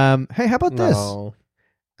 Hey, how about this? No.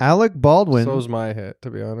 Alec Baldwin. So's my hit,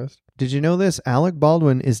 to be honest. Did you know this? Alec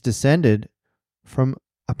Baldwin is descended from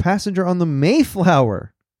a passenger on the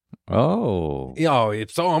Mayflower. Oh. Oh,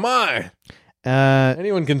 so am I. Uh,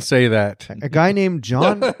 Anyone can say that. a guy named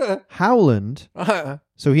John Howland.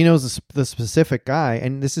 So he knows the specific guy,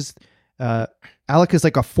 and this is Alec is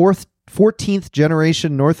like a 14th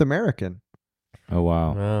generation North American. Oh,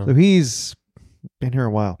 wow. Wow. So he's been here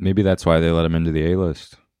a while. Maybe that's why they let him into the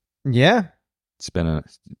A-list. Yeah,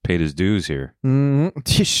 Paid his dues here.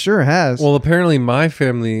 he sure has. Well, apparently my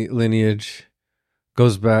family lineage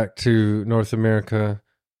goes back to North America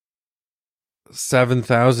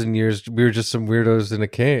 7,000 years. We were just some weirdos in a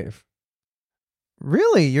cave.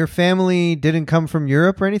 Really? Your family didn't come from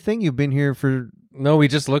Europe or anything? You've been here for... No, we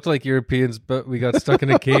just looked like Europeans, but we got stuck in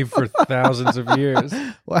a cave for thousands of years.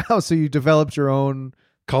 Wow, so you developed your own...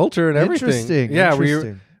 Culture and everything. Interesting. Yeah,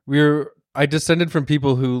 interesting. I descended from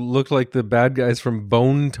people who looked like the bad guys from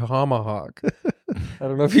Bone Tomahawk. I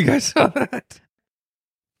don't know if you guys saw that.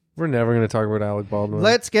 We're never going to talk about Alec Baldwin.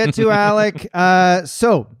 Let's get to Alec.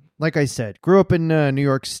 So, like I said, grew up in New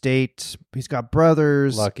York State. He's got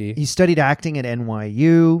brothers. Lucky. He studied acting at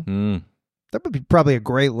NYU. Mm. That would be probably a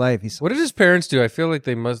great life. What did his parents do? I feel like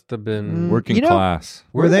they must have been... Working You know- class.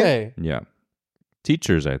 Were they? Yeah.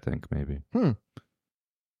 Teachers, I think, maybe.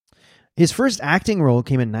 His first acting role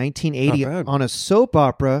came in 1980 Not bad. on a soap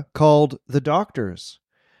opera called The Doctors.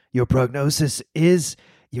 Your prognosis is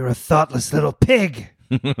you're a thoughtless little pig.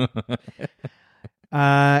 He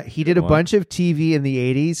did a Wow. bunch of TV in the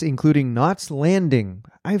 80s, including Knots Landing.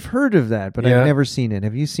 I've heard of that, but Yeah. I've never seen it.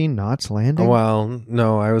 Have you seen Knots Landing? Well,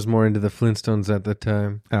 no, I was more into the Flintstones at the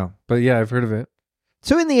time. Oh. But yeah, I've heard of it.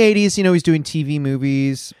 So in the 80s, he's doing TV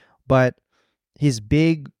movies, but his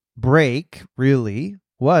big break really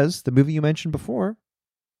was the movie you mentioned before,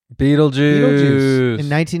 Beetlejuice. in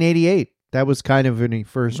 1988. That was kind of when he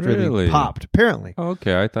first really Really? popped, apparently.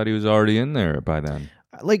 Okay, I thought he was already in there by then.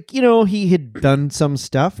 Like, he had done some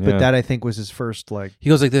stuff, but Yeah. that I think was his first, like... He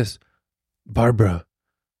goes like this, Barbara,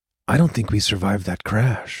 I don't think we survived that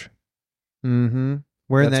crash. Mm-hmm.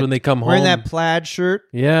 Wearing That's that, when they come home. wearing that plaid shirt.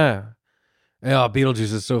 Yeah. Yeah,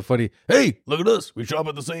 Beetlejuice is so funny. Hey, look at us. We shop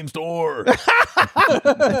at the same store.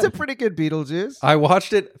 That's a pretty good Beetlejuice. I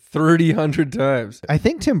watched it 300 times. I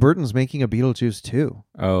think Tim Burton's making a Beetlejuice too.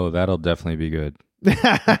 Oh, that'll definitely be good.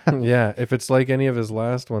 Yeah, if it's like any of his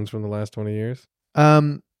last ones from the last 20 years.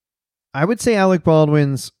 I would say Alec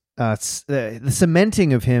Baldwin's the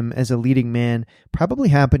cementing of him as a leading man probably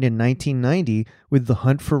happened in 1990 with The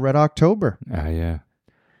Hunt for Red October. Yeah.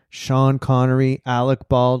 Sean Connery, Alec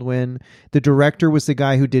Baldwin. The director was the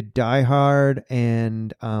guy who did Die Hard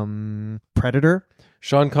and Predator.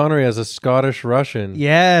 Sean Connery as a Scottish Russian.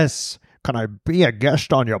 Yes. Can I be a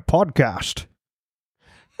guest on your podcast?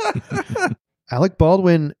 Alec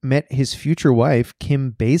Baldwin met his future wife,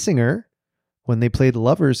 Kim Basinger, when they played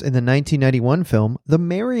lovers in the 1991 film The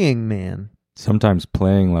Marrying Man. Sometimes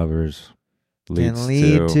playing lovers Can leads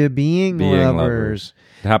lead to being lovers.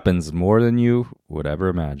 It happens more than you would ever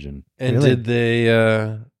imagine. And Really? did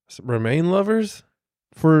they remain lovers?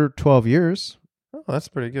 For 12 years. Oh, that's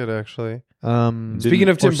pretty good, actually. Didn't- Speaking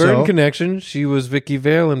of Tim or Burton so. connection, she was Vicky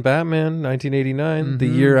Vale in Batman 1989, the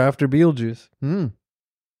Mhm. year after Beetlejuice. Hmm.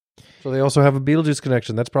 So they also have a Beetlejuice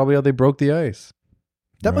connection. That's probably how they broke the ice.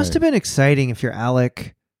 That must Right. have been exciting if you're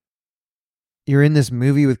Alec. You're in this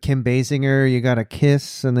movie with Kim Basinger, you got a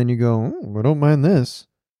kiss, and then you go, oh, I don't mind this.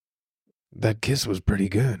 That kiss was pretty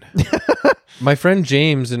good. My friend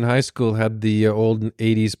James in high school had the old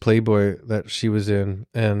 80s Playboy that she was in.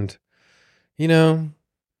 And,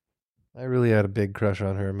 I really had a big crush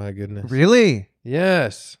on her. My goodness. Really?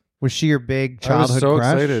 Yes. Was she your big I childhood was so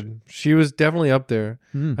crush? excited. She was definitely up there.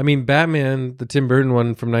 Hmm. I mean, Batman, the Tim Burton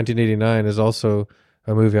one from 1989, is also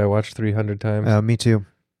a movie I watched 300 times. Me too.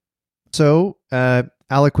 So,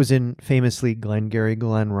 Alec was in famously Glengarry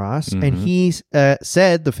Glen Ross, and Mhm. he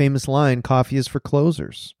said the famous line, coffee is for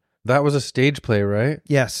closers. That was a stage play, right?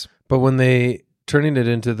 Yes. But when they turning it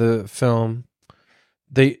into the film,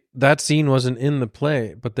 that scene wasn't in the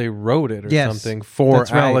play, but they wrote it or Yes, something for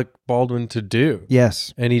that's right. Alec Baldwin to do.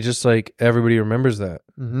 Yes. And he just everybody remembers that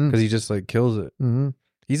Mm-hmm. because he just kills it. Mm-hmm.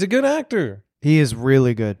 He's a good actor. He is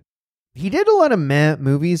really good. He did a lot of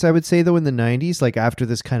movies, I would say, though, in the 90s, like after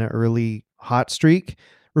this kind of early hot streak.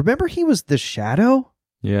 Remember he was The Shadow?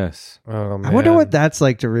 Yes. Oh man. I wonder what that's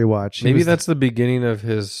like to rewatch. He Maybe was that's the beginning of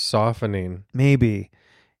his softening. Maybe.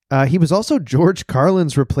 He was also George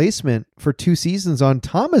Carlin's replacement for 2 seasons on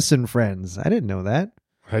Thomas and Friends. I didn't know that.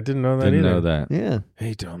 I didn't know that Didn't either. know that. Yeah.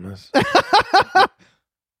 Hey, Thomas.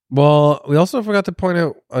 Well, we also forgot to point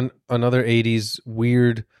out another 80s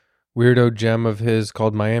weirdo gem of his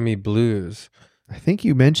called Miami Blues. I think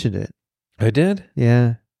you mentioned it. I did?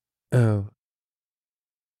 Yeah. Oh.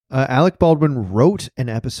 Alec Baldwin wrote an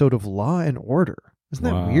episode of Law and Order. Isn't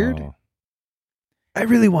that weird? Wow. I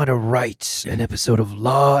really want to write an episode of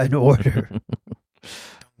Law and Order.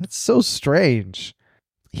 That's so strange.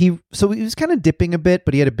 He was kind of dipping a bit,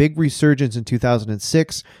 but he had a big resurgence in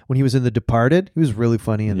 2006 when he was in The Departed. He was really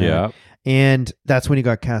funny in that. Yeah. And that's when he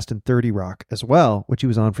got cast in 30 Rock as well, which he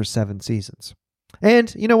was on for 7 seasons.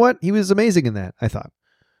 And you know what? He was amazing in that, I thought.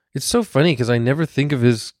 It's so funny because I never think of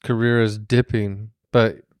his career as dipping,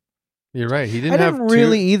 But you're right. He didn't I have didn't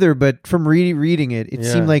really two. either, but from reading it, it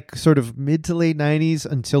Yeah. seemed like sort of mid to late 90s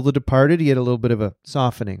until The Departed, he had a little bit of a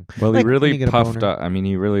softening. Well, Like he when you really get a puffed boner. up. I mean,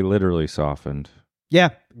 he really literally softened Yeah.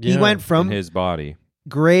 He Yeah. went from in his body.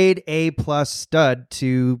 grade A+ stud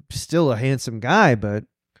to still a handsome guy, but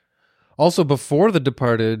Also, before The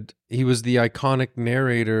Departed, he was the iconic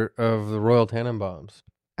narrator of the Royal Tenenbaums.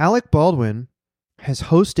 Alec Baldwin has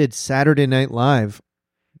hosted Saturday Night Live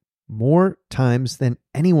more times than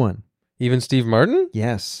anyone. Even Steve Martin?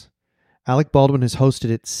 Yes. Alec Baldwin has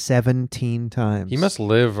hosted it 17 times. He must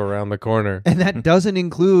live around the corner. And that doesn't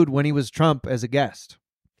include when he was Trump as a guest.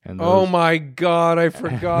 And Oh my God, I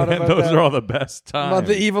forgot about those that. are all the best times. But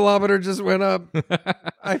the evilometer just went up.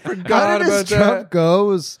 I How forgot did about his Trump that.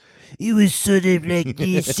 go? It was sort of like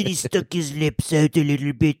this. He stuck his lips out a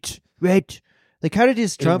little bit, right? Like, how did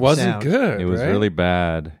his Trump It wasn't sound? good. It was right? really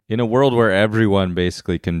bad. In a world where everyone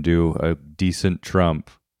basically can do a decent Trump,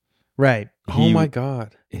 Right. Oh my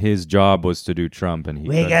God. his job was to do Trump, and he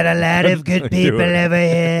We got a lot of good couldn't do people it. over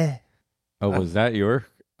here. Oh, was that your?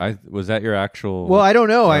 Was that your actual? Well, I don't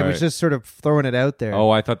know. I was Right. just sort of throwing it out there. Oh,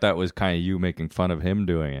 I thought that was kind of you making fun of him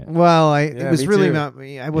doing it. Well, Yeah, it was me really too. not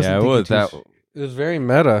me. I wasn't Yeah, it thinking was too that. It was very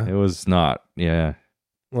meta. It was not. Yeah,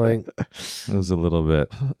 Like, it was a little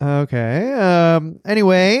bit. Okay.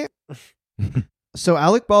 Anyway, so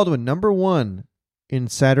Alec Baldwin, number 1 in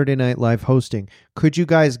Saturday Night Live hosting. Could you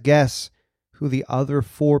guys guess who the other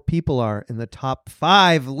 4 people are in the top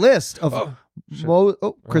 5 list of shit.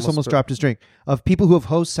 Chris almost dropped his drink, of people who have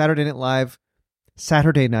hosted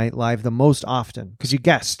Saturday Night Live the most often? Because you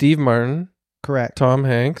guessed. Steve Martin, Correct. Tom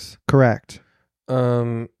Hanks, Correct.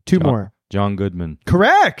 2 John- more. John Goodman.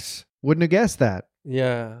 Correct. Wouldn't have guessed that.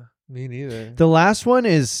 yeah, me neither. The last one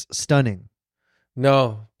is stunning.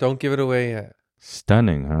 No, don't give it away yet.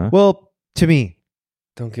 Stunning, huh? Well, to me.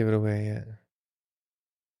 Don't give it away yet.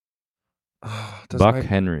 Oh, does Buck my-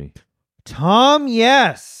 Henry, Tom,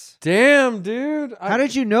 yes. Damn, dude. How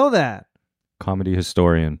did you know that? comedy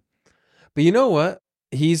historian. But you know what?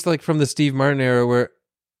 He's like from the Steve Martin era where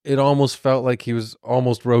it almost felt like he was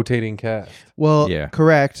almost rotating cast. Well, Yeah.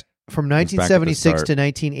 correct. From back at the 1976 start. to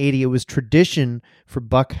 1980, it was tradition for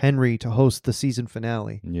Buck Henry to host the season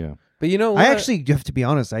finale. Yeah, But you know what? I actually have to be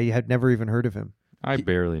honest, I had never even heard of him. I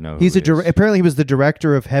barely know. He's who a he is. apparently he was the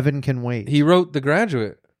director of Heaven Can Wait. he wrote The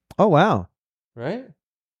Graduate, Oh wow. right?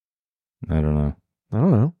 I don't know. I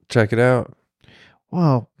don't know. Check it out.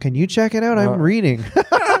 Wow, can you check it out? Uh, I'm reading.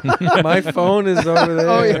 My phone is over there.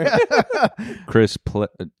 Oh yeah. Chris,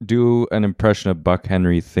 do an impression of Buck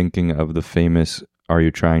Henry thinking of the famous "Are you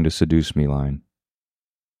trying to seduce me?" line.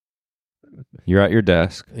 You're at your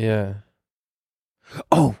desk. Yeah.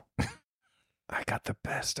 Oh, I got the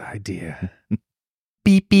best idea.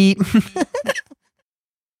 Beep beep.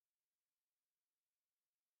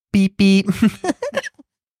 Beep beep.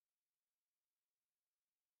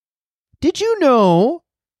 Did you know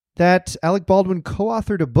that Alec Baldwin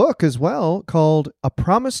co-authored a book as well called A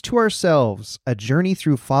Promise to Ourselves, A Journey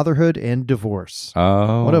Through Fatherhood and Divorce?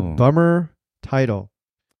 Oh, What a bummer title.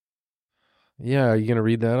 Yeah, are you gonna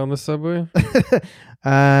read that on the subway?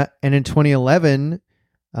 And in 2011,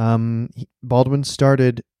 Baldwin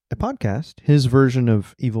started a podcast, his version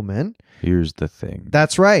of Evil Men. Here's the thing.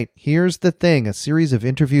 That's right. Here's the thing: a series of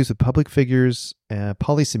interviews with public figures,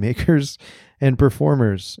 policymakers, and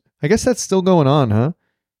performers. I guess that's still going on, huh?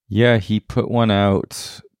 Yeah, he put one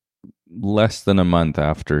out less than a month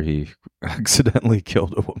after he accidentally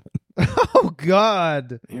killed a woman. Oh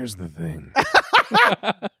God! Here's the thing.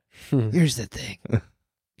 Here's the thing.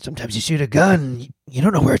 Sometimes you shoot a gun, you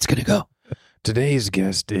don't know where it's going to go. Today's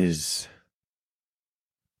guest is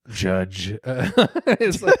Judge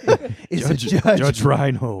It's like, Is a judge.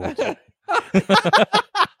 Reinhold.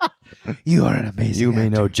 You are an amazing You may actor.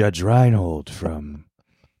 know Judge Reinhold from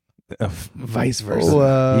vice versa.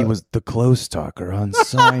 Oh, he was the close talker on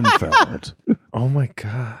Seinfeld. oh my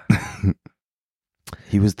God.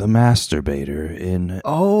 He was the masturbator in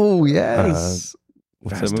Oh yes.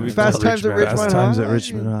 What's that movie Fast called? Times at Ridgemont Fast Times at High.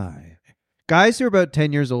 Richmond High. Guys who are about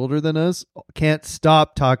 10 years older than us can't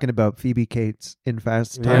stop talking about Phoebe Cates in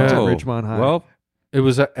Fast Times Yeah. at Oh, Ridgemont High. Well, It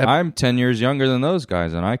was I'm 10 years younger than those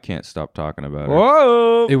guys, and I can't stop talking about it.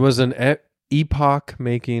 whoa! it was an epoch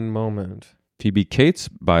making moment. Phoebe Cates,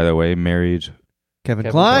 by the way, married Kevin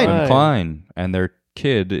Kevin Kline. Kline. Kevin Kline, and their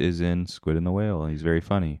kid is in Squid and the Whale. He's very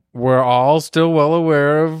funny. We're all still well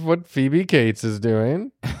aware of what Phoebe Cates is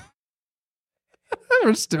doing.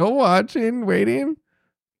 We're still watching, waiting.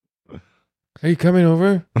 Are you coming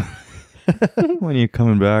over? When are you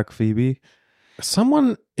coming back, Phoebe?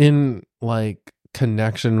 Someone in like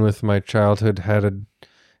connection with my childhood had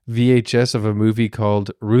VHS of a movie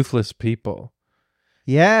called Ruthless People.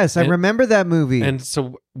 Yes, I remember that movie. And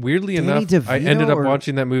so weirdly Danny enough, I DeVito ended up or-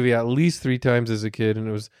 watching that movie at least 3 times as a kid, and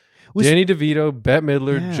it was Danny DeVito, Bette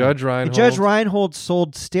Midler, Yeah. Judge Reinhold. Judge Reinhold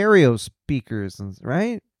sold stereo speakers,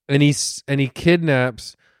 right? And he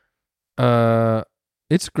kidnaps.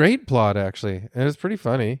 It's a great plot actually, and it's pretty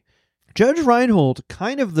funny. Judge Reinhold,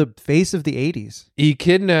 kind of the face of the 80s. He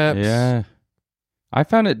kidnaps. Yeah. I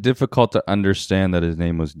found it difficult to understand that his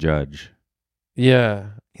name was Judge. Yeah.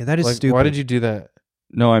 Yeah, that is Like, stupid. why did you do that?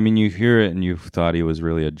 No, I mean, you hear it and you thought he was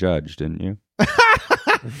really a judge, didn't you?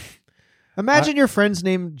 Imagine your friend's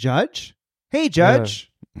name Judge. Hey,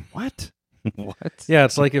 Judge. What? What? Yeah,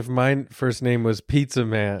 it's like if my first name was Pizza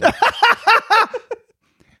Man.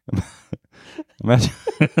 Imagine,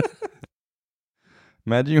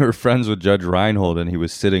 imagine you were friends with Judge Reinhold and he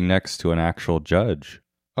was sitting next to an actual judge.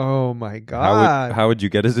 Oh my God. How would you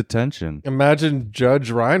get his attention? Imagine Judge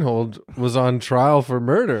Reinhold was on trial for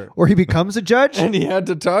murder. Or he becomes a judge? And he had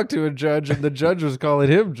to talk to a judge, and the judge was calling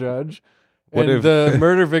him judge. What And if- the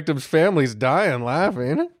murder victim's family's dying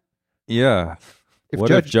laughing. Yeah. If What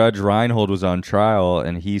Judge- if Judge Reinhold was on trial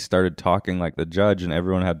and he started talking like the judge and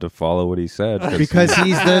everyone had to follow what he said? Because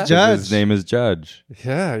he's the 'cause judge. His name is Judge.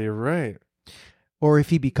 Yeah, you're right. Or if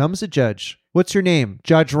he becomes a judge. What's your name?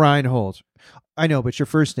 Judge Reinhold. I know, but your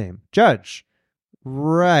first name? Judge.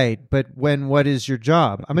 Right. But what is your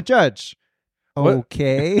job? I'm a judge. What-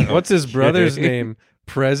 Okay. What's his brother's name?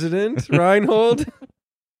 President Reinhold?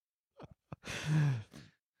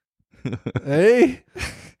 Hey?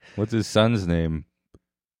 What's his son's name?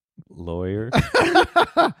 Lawyer?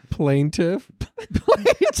 Plaintiff?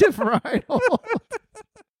 Plaintiff Reinhold.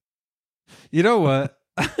 You know what?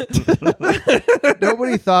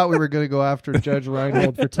 Nobody thought we were going to go after Judge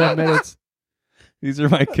Reinhold for 10 minutes. These are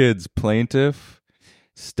my kids. Plaintiff,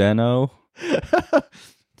 Steno.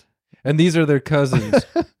 And these are their cousins.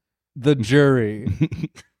 The jury.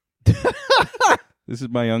 This is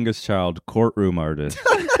my youngest child, courtroom artist.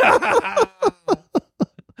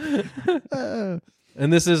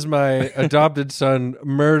 And this is my adopted son,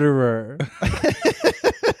 murderer.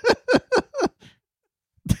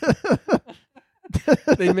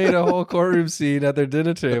 They made a whole courtroom scene at their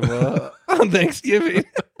dinner table on Thanksgiving.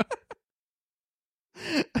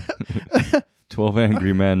 12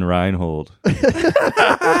 Angry Men Reinhold.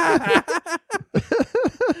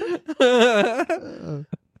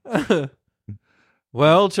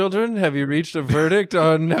 Well, children, have you reached a verdict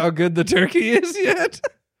on how good the turkey is yet?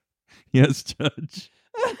 Yes, Judge.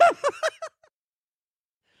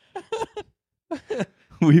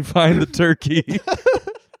 We find the turkey.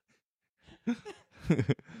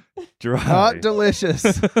 Dry. Not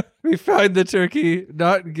delicious. We find the turkey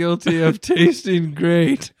not guilty of tasting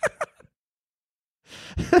great.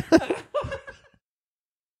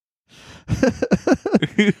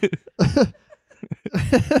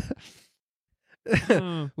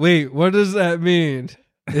 Wait, what does that mean?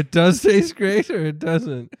 It does taste great or it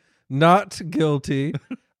doesn't? Not guilty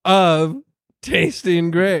of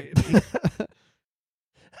tasting great.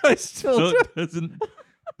 I still So don't- it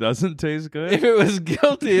doesn't taste if good? it was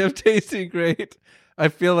guilty of tasting great, I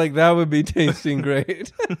feel like that would be tasting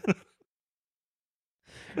great.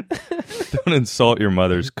 Don't insult your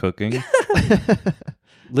mother's cooking.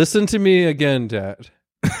 Listen to me again, Dad.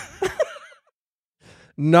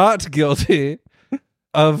 Not guilty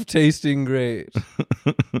of tasting great.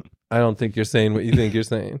 I don't think you're saying what you think you're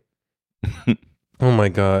saying. Oh my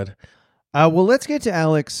God. Well, let's get to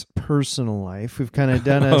Alec's personal life. We've kind of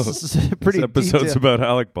done a pretty This episode's detailed- about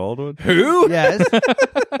Alec Baldwin. Who? Yes.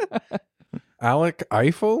 Alec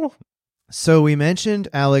Eiffel? So we mentioned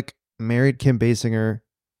Alec married Kim Basinger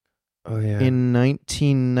Oh yeah. in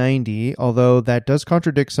 1990, although that does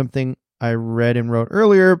contradict something I read and wrote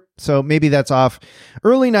earlier. So maybe that's off.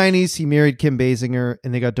 Early 90s, he married Kim Basinger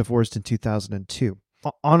and they got divorced in 2002.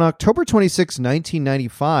 On October 26,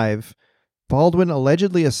 1995, Baldwin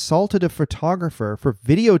allegedly assaulted a photographer for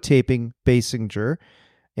videotaping Basinger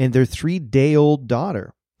and their 3-day-old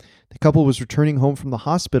daughter. The couple was returning home from the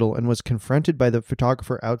hospital and was confronted by the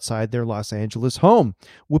photographer outside their Los Angeles home.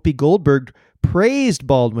 Whoopi Goldberg praised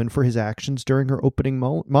Baldwin for his actions during her opening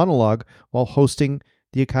monologue while hosting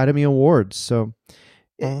the Academy Awards. So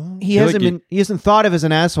he feel hasn't like he hasn't thought of as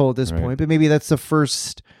an asshole at this Right. point, but maybe that's the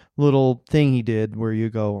first little thing he did where you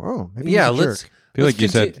go, oh, maybe Yeah, he's a let's. jerk. I feel let's like you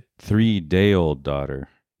continue. said 3-day-old daughter.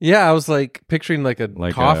 Yeah, I was like picturing like a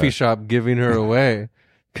Like coffee a- shop giving her away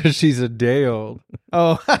because she's a day old.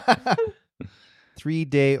 Oh,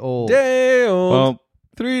 3-day-old. Day old. Well,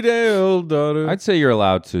 3-day-old daughter. I'd say you're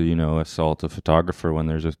allowed to, assault a photographer when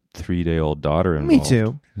there's a 3-day-old daughter involved. Me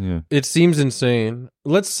too. Yeah. It seems insane.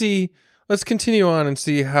 Let's continue on and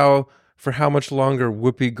see for how much longer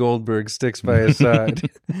Whoopi Goldberg sticks by his side.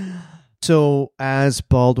 So as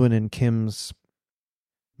Baldwin and Kim's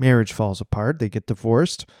marriage falls apart, they get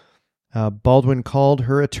divorced. Baldwin called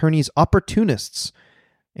her attorneys opportunists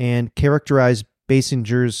and characterized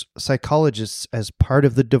Basinger's psychologists as part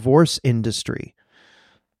of the divorce industry.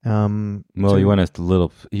 Well, he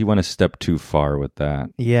went a step too far with that.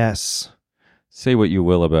 Yes. Say what you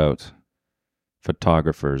will about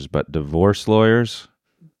photographers, but divorce lawyers,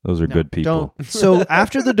 those are good people. So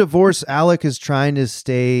after the divorce, Alec is trying to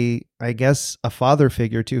stay, I guess, a father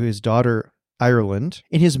figure to his daughter, Ireland.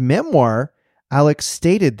 In his memoir, Alec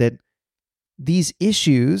stated that these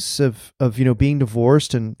issues of being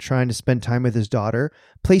divorced and trying to spend time with his daughter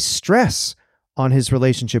place stress on his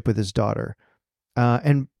relationship with his daughter.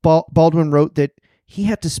 And Baldwin wrote that he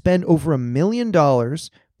had to spend over $1 million,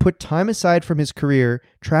 put time aside from his career,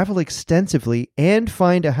 travel extensively, and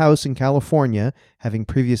find a house in California, having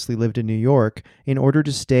previously lived in New York, in order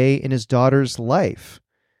to stay in his daughter's life.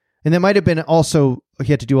 And that might have been also,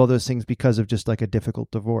 he had to do all those things because of just like a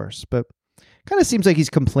difficult divorce. But kind of seems like he's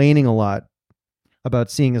complaining a lot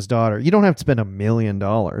about seeing his daughter. You don't have to spend $1 million. And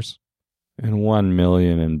 $1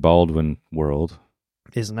 million in Baldwin world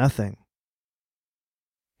Is nothing.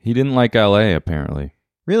 He didn't like L.A. apparently.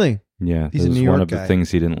 Really? Yeah, He's a this New is one York of guy. the things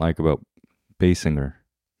he didn't like about Basinger.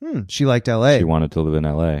 She liked LA. She wanted to live in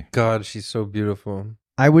L.A. God, she's so beautiful.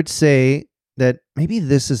 I would say that maybe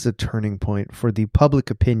this is a turning point for the public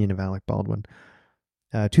opinion of Alec Baldwin.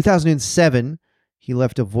 2007, he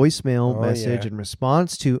left a voicemail message in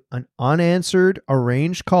response to an unanswered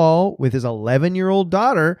arranged call with his 11-year-old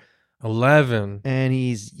daughter. 11. And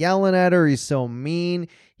he's yelling at her. He's so mean.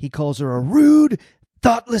 He calls her a rude,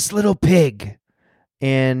 thoughtless little pig.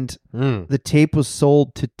 And the tape was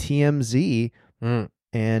sold to TMZ.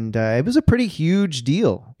 And it was a pretty huge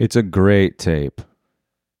deal. It's a great tape.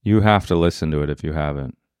 You have to listen to it if you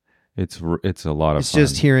haven't. It's a lot of It's fun.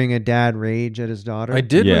 just hearing a dad rage at his daughter. I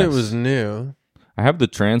did when it Yes. was new. I have the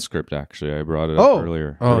transcript, actually. I brought it up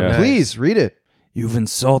earlier. Oh, Yeah. nice. Please read it. You've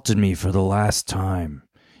insulted me for the last time.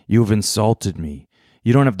 You've insulted me.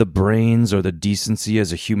 You don't have the brains or the decency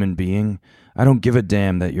as a human being. I don't give a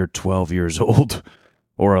damn that you're 12 years old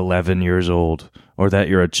or 11 years old or that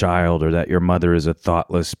you're a child or that your mother is a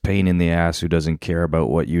thoughtless pain in the ass who doesn't care about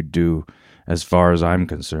what you do as far as I'm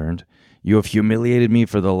concerned. You have humiliated me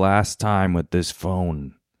for the last time with this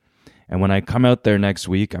phone. And when I come out there next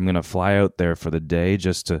week, I'm going to fly out there for the day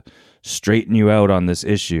just to straighten you out on this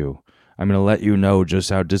issue. I'm going to let you know just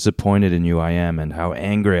how disappointed in you I am and how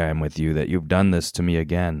angry I am with you that you've done this to me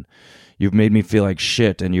again. You've made me feel like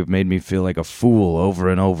shit, and you've made me feel like a fool over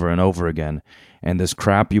and over and over again. And this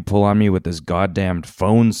crap you pull on me with this goddamn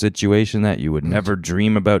phone situation that you would never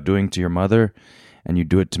dream about doing to your mother, and you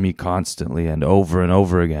do it to me constantly and over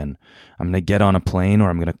again. I'm going to get on a plane,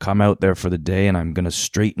 or I'm going to come out there for the day, and I'm going to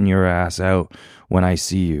straighten your ass out when I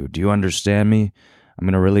see you. Do you understand me? I'm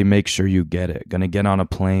going to really make sure you get it. Going to get on a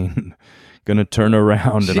plane, going to turn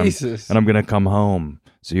around, and I'm going to come home.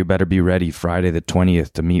 So you better be ready Friday the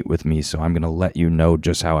 20th to meet with me. So I'm going to let you know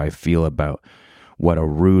just how I feel about what a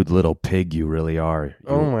rude little pig you really are.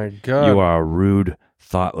 Oh my God. You are a rude,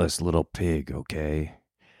 thoughtless little pig, okay?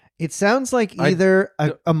 It sounds like either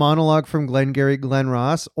a monologue from Glengarry Glen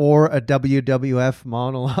Ross or a WWF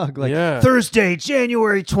monologue. Like, Thursday,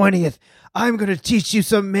 January 20th, I'm going to teach you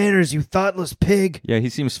some manners, you thoughtless pig. Yeah, he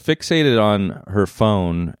seems fixated on her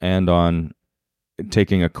phone and on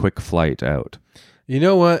taking a quick flight out. You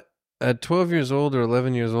know what? At 12 years old or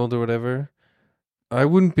 11 years old or whatever, I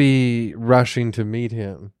wouldn't be rushing to meet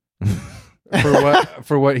him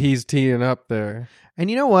for what he's teeing up there.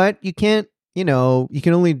 And you know what? You can't, you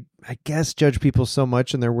can only, I guess, judge people so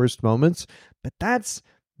much in their worst moments, but that's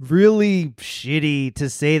really shitty to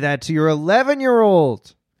say that to your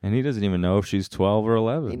 11-year-old. And he doesn't even know if she's 12 or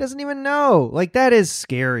 11. He doesn't even know. Like, that is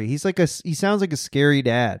scary. He sounds like a scary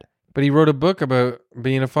dad. But he wrote a book about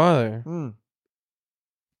being a father.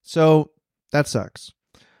 So that sucks.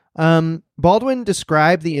 Baldwin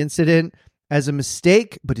described the incident as a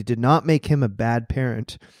mistake, but it did not make him a bad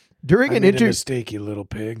parent. During an interview, mistake, you little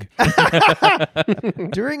pig.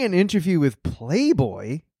 during an interview with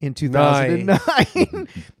Playboy in 2009,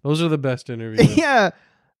 Those are the best interviews. yeah,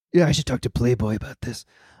 I should talk to Playboy about this.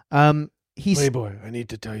 He's Playboy, I need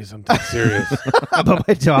to tell you something serious. about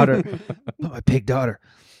my daughter, about my pig daughter.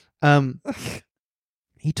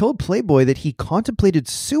 He told Playboy that he contemplated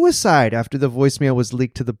suicide after the voicemail was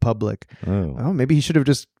leaked to the public. Oh. Oh, maybe he should have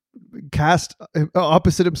just cast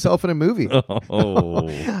opposite himself in a movie. Oh.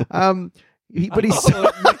 But he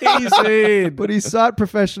Amazing. but he sought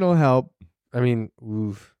professional help. I mean,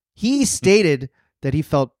 oof. He stated that he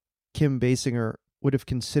felt Kim Basinger would have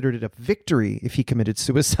considered it a victory if he committed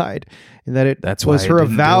suicide, and that That's was why I her didn't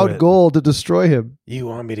do avowed it. goal to destroy him. You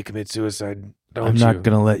want me to commit suicide? Don't I'm you? not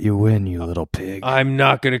going to let you win, you little pig. I'm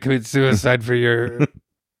not going to commit suicide for your.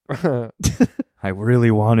 I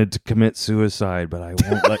really wanted to commit suicide, but I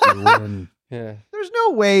won't let you win. Yeah. There's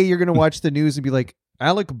no way you're going to watch the news and be like,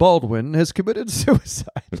 Alec Baldwin has committed suicide.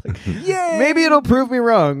 Like, Yay! maybe it'll prove me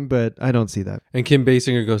wrong, but I don't see that. And Kim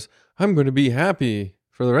Basinger goes, I'm going to be happy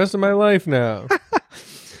for the rest of my life now.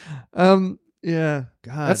 Yeah.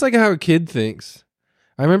 God. That's like how a kid thinks.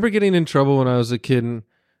 I remember getting in trouble when I was a kid and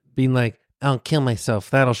being like, I'll kill myself.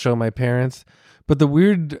 That'll show my parents. But the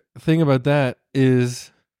weird thing about that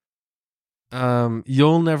is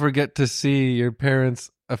you'll never get to see your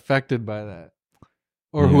parents affected by that.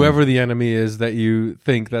 Or Yeah. whoever the enemy is that you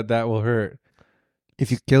think that will hurt.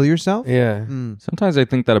 if you kill yourself? Yeah. Mm. Sometimes I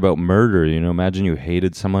think that about murder. Imagine you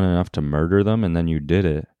hated someone enough to murder them, and then you did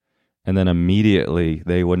it, and then immediately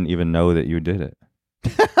they wouldn't even know that you did it.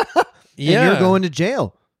 And you're going to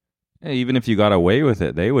jail. Hey, even if you got away with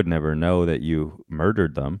it, they would never know that you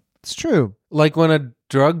murdered them. It's true. Like when a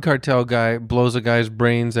drug cartel guy blows a guy's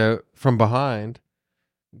brains out from behind,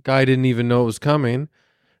 guy didn't even know it was coming.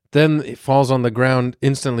 Then he falls on the ground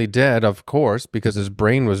instantly dead, of course, because his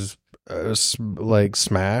brain was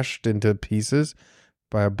smashed into pieces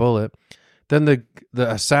by a bullet. Then the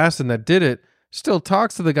assassin that did it still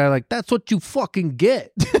talks to the guy like, that's what you fucking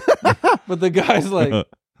get. But the guy's like,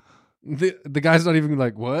 the guy's not even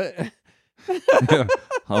like, what? Yeah,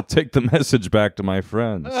 I'll take the message back to my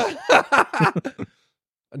friends.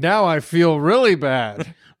 Now I feel really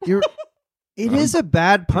bad. It is a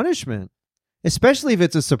bad punishment, especially if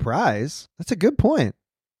it's a surprise. That's a good point.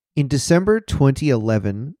 In December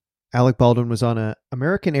 2011, Alec Baldwin was on a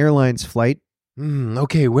American Airlines flight,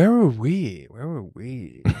 Okay, where were we?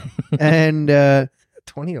 and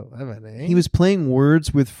 2011, eh? he was playing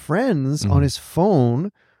Words with Friends on his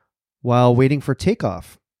phone while waiting for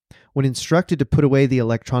takeoff. When instructed to put away the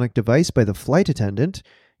electronic device by the flight attendant,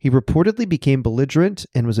 he reportedly became belligerent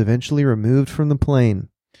and was eventually removed from the plane.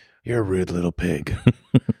 You're a rude little pig.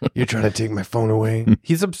 You're trying to take my phone away.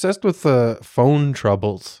 He's obsessed with phone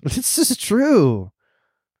troubles. This is true.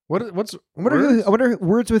 What are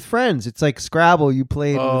Words with Friends? It's like Scrabble you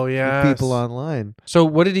play with people online. So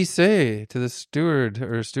what did he say to the steward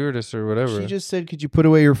or stewardess or whatever? She just said, could you put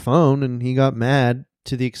away your phone? And he got mad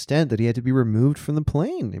to the extent that he had to be removed from the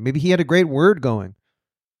plane. Maybe he had a great word going.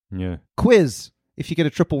 Yeah. Quiz. If you get a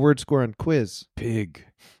triple word score on quiz. Pig.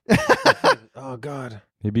 Oh, God.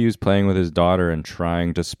 Maybe he was playing with his daughter and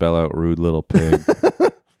trying to spell out rude little pig.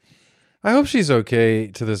 I hope she's okay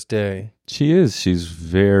to this day. She is. She's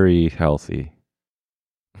very healthy.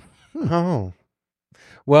 Oh.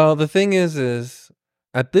 Well, the thing is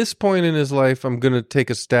at this point in his life, I'm going to take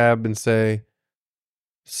a stab and say,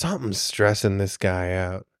 something's stressing this guy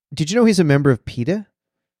out. Did you know he's a member of PETA?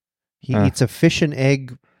 He eats a fish and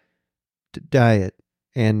egg diet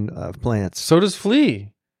and plants. So does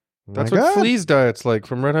Flea. That's My what God. Flea's diet's like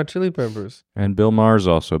from Red Hot Chili Peppers. And Bill Maher's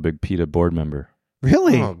also a big PETA board member.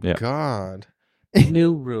 Really? Oh, Yeah. God.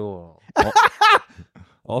 New rule.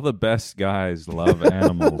 All the best guys love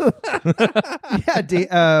animals.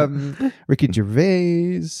 Yeah. Ricky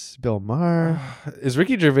Gervais, Bill Maher. Is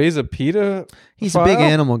Ricky Gervais a PETA? He's a big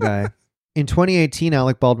animal guy. In 2018,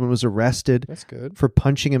 Alec Baldwin was arrested That's good. for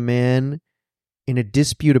punching a man in a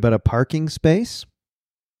dispute about a parking space.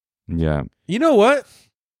 Yeah. You know what?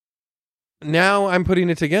 Now I'm putting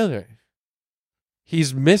it together.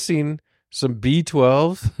 He's missing some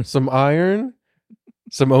B12, some iron,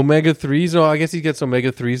 some omega-3s. Oh, I guess he gets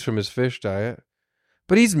omega-3s from his fish diet.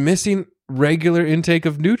 But he's missing regular intake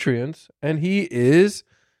of nutrients, and he is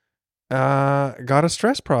got a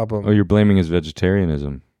stress problem. Oh, you're blaming his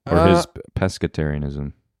vegetarianism or his Uh,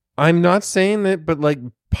 pescatarianism. I'm not saying that, but like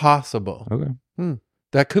possible. Okay.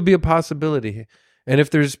 That could be a possibility. And if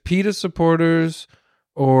there's PETA supporters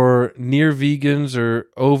or near vegans or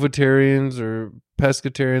ovitarians or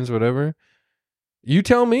pescatarians, whatever, you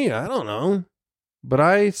tell me. I don't know. But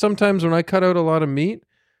I sometimes when I cut out a lot of meat,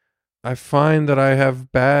 I find that I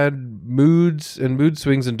have bad moods and mood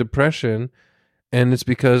swings and depression. And it's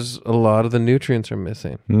because a lot of the nutrients are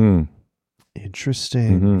missing.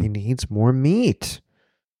 Interesting. Mhm. He needs more meat.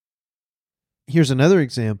 Here's another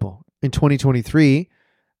example. In 2023,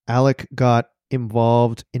 Alec got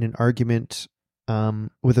involved in an argument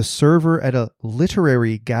with a server at a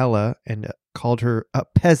literary gala and called her a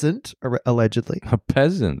peasant, allegedly. A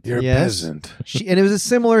peasant. You're Yes. a peasant. And it was a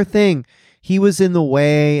similar thing. He was in the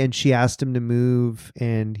way and she asked him to move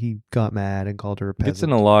and he got mad and called her a peasant. Gets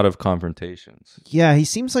in a lot of confrontations. Yeah, he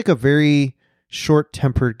seems like a very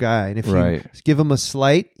short-tempered guy. And if Right. you give him a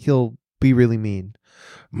slight, he'll be really mean.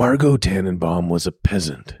 Margot Tannenbaum was a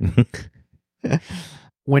peasant.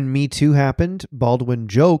 When Me Too happened, Baldwin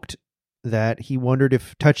joked that he wondered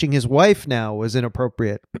if touching his wife now was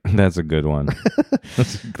inappropriate. That's a good one.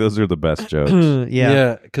 Those are the best jokes.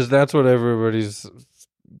 Yeah. because that's what everybody's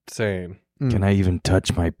saying. Can I even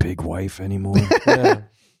touch my pig wife anymore? Yeah.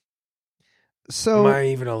 So, Am I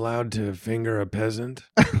even allowed to finger a peasant?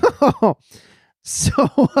 so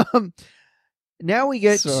now we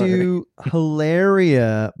get to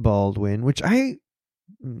Hilaria Baldwin, which I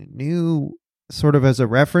knew sort of as a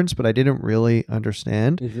reference, but I didn't really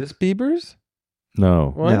understand. Is this Bieber's?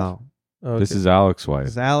 No. What? No, Oh, This okay. is Alec's wife.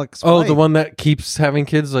 it's Alex. Oh, White. the one that keeps having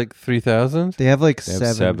kids, like 3,000? They have like They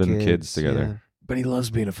have seven kids together. yeah. But he loves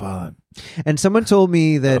being a father. And someone told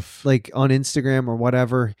me that, Oof. like on Instagram or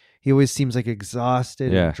whatever, he always seems like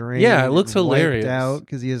exhausted Yeah. and drained. Yeah, it looks and wiped hilarious. out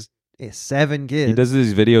because he has 7 kids. He does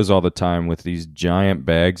these videos all the time with these giant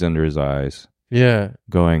bags under his eyes, Yeah.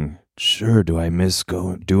 going, Sure, do I miss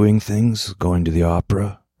doing things? Going to the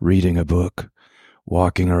opera? Reading a book?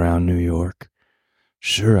 Walking around New York?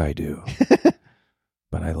 Sure I do.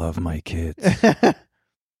 But I love my kids.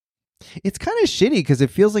 It's kind of shitty because it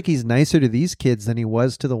feels like he's nicer to these kids than he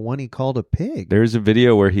was to the one he called a pig. There's a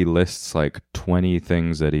video where he lists like 20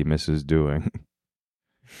 things that he misses doing.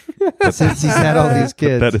 Since he's had all these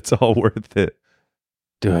kids. That it's all worth it.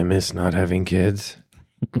 Do I miss not having kids?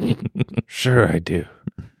 Sure, I do.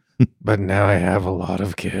 But now I have a lot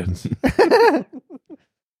of kids.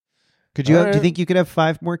 Could you? All Do you right. think you could have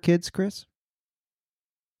 5 more kids, Chris?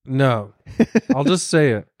 No. I'll just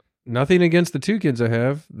say it. Nothing against the 2 kids I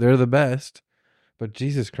have. They're the best. But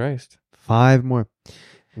Jesus Christ. 5 more.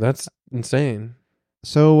 That's insane.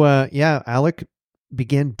 So, yeah, Alec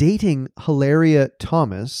began dating Hilaria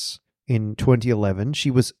Thomas in 2011.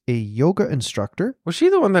 She was a yoga instructor. Was she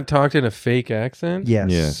the one that talked in a fake accent?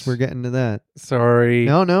 Yes. We're getting to that. Sorry.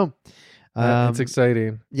 No. It's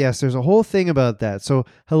exciting. Yes, there's a whole thing about that. So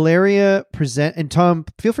Hilaria and Tom,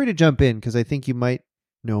 feel free to jump in because I think you might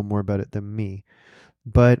know more about it than me.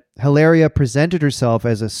 But Hilaria presented herself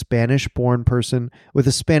as a Spanish-born person with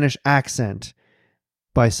a Spanish accent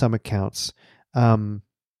by some accounts.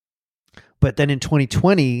 But then in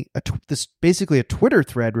 2020, this basically a Twitter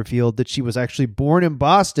thread revealed that she was actually born in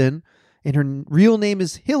Boston and her real name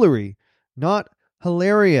is Hillary, not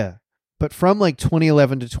Hilaria. But from like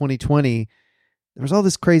 2011 to 2020, there was all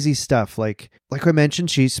this crazy stuff. Like I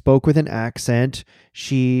mentioned, she spoke with an accent.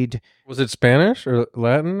 Was it Spanish or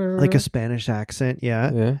Latin? Or Like a Spanish accent,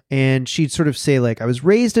 yeah. Yeah. And she'd sort of say like, I was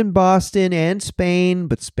raised in Boston and Spain,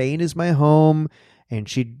 but Spain is my home. And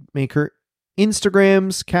she'd make her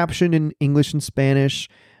Instagrams captioned in English and Spanish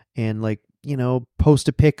and like, you know,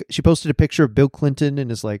 she posted a picture of Bill Clinton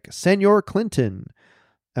and is like, Senor Clinton.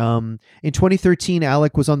 In 2013,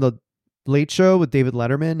 Alec was on the Late Show with David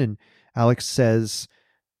Letterman and Alex says,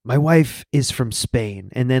 my wife is from Spain,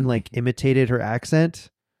 and then like imitated her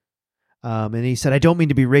accent. And he said, I don't mean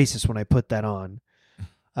to be racist when I put that on.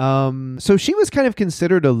 So she was kind of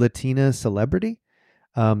considered a Latina celebrity.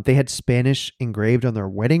 They had Spanish engraved on their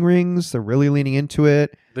wedding rings. They're really leaning into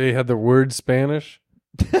it. They had the word Spanish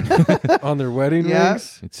on their wedding Yeah.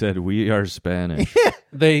 rings. It said, "We are Spanish."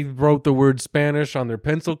 They wrote the word Spanish on their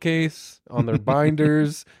pencil case, on their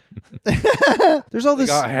binders. There's all They this.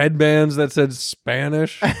 got headbands that said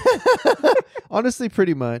Spanish. Honestly,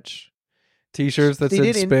 pretty much. T-shirts that They said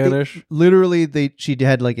did Spanish. She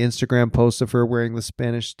had like Instagram posts of her wearing the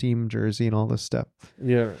Spanish team jersey and all this stuff.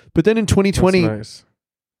 Yeah. But then in 2020, That's nice.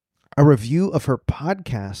 a review of her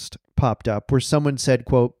podcast popped up where someone said,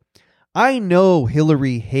 quote, I know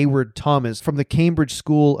Hillary Hayward Thomas from the Cambridge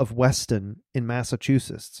School of Weston in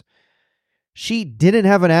Massachusetts. She didn't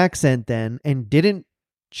have an accent then and didn't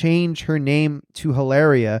change her name to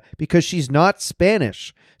Hilaria because she's not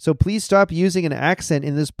Spanish. So please stop using an accent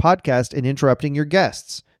in this podcast and interrupting your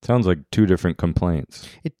guests. Sounds like two different complaints.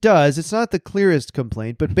 It does. It's not the clearest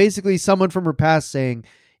complaint, but basically someone from her past saying,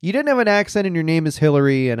 you didn't have an accent and your name is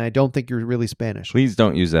Hillary and I don't think you're really Spanish. Please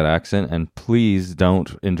don't use that accent, and please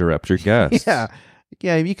don't interrupt your guests. Yeah.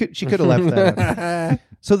 Yeah, she could have left that out.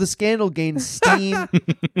 So the scandal gained steam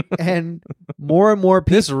and more and more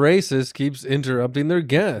people This racist keeps interrupting their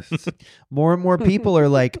guests. are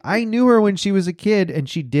like, I knew her when she was a kid and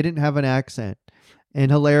she didn't have an accent. And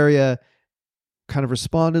Hilaria kind of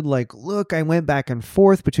responded like, look, I went back and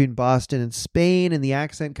forth between Boston and Spain, and the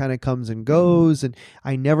accent kind of comes and goes, and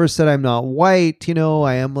I never said I'm not white,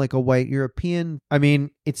 I am like a white European. I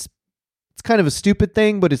mean, it's kind of a stupid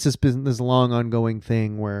thing, but it's just been this long ongoing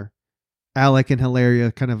thing where Alec and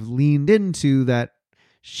Hilaria kind of leaned into that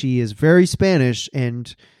she is very Spanish,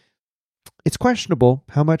 and it's questionable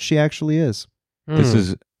how much she actually is. This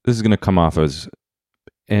is going to come off as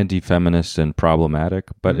anti-feminist and problematic,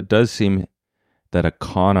 but it does seem that a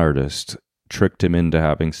con artist tricked him into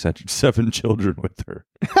having 7 children with her.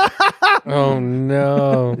 Oh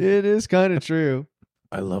no. It is kind of true.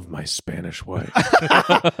 I love my Spanish wife.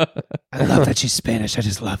 I love that she's Spanish. I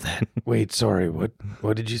just love that. Wait, sorry, what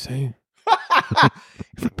did you say?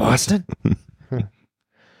 From Boston?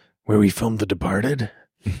 Where we filmed The Departed?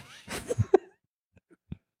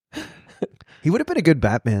 He would have been a good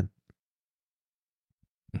Batman.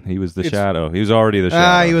 He was the shadow. He was already the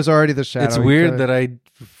shadow. He was already the shadow. It's weird that I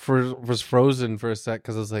was frozen for a sec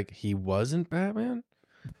because I was like, he wasn't Batman?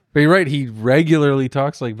 But you're right, he regularly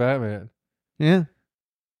talks like Batman. Yeah.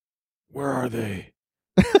 Where are they?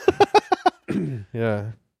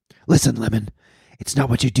 Yeah. Listen, Lemon, it's not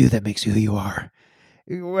what you do that makes you who you are.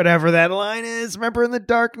 Whatever that line is. Remember in The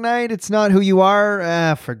Dark Knight, it's not who you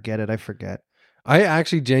are? Forget it. I forget. I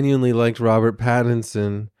actually genuinely liked Robert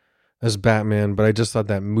Pattinson as Batman, but I just thought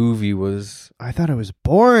that movie was... I thought it was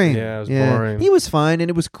boring. Yeah, it was boring. He was fine, and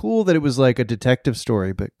it was cool that it was like a detective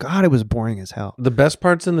story, but God, it was boring as hell. The best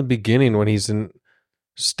part's in the beginning when he's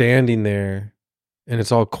standing there and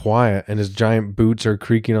it's all quiet and his giant boots are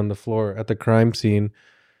creaking on the floor at the crime scene,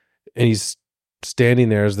 and he's standing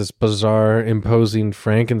there as this bizarre, imposing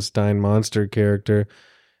Frankenstein monster character,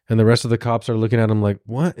 and the rest of the cops are looking at him like,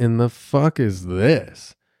 what in the fuck is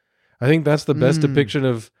this? I think that's the best depiction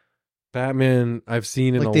of Batman I've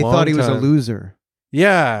seen in a long time. Like they thought he was a loser.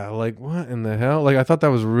 Yeah, like what in the hell? Like I thought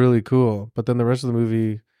that was really cool, but then the rest of the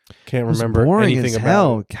movie can't remember boring anything as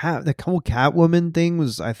about hell. it. The whole Catwoman thing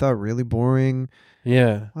was, I thought, really boring.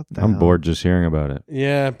 Yeah, What the I'm hell? bored just hearing about it.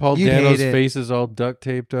 yeah. Paul You'd Dano's hate it. face is all duct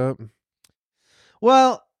taped up.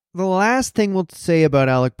 Well, the last thing we'll say about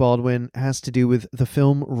Alec Baldwin has to do with the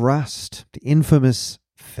film Rust, the infamous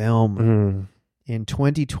film. In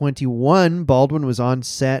 2021, Baldwin was on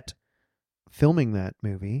set filming that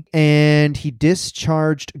movie, and he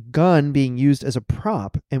discharged a gun being used as a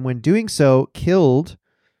prop, and when doing so, killed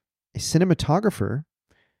a cinematographer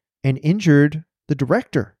and injured the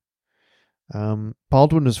director.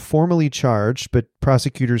 Baldwin was formally charged, but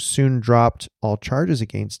prosecutors soon dropped all charges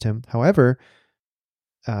against him. However,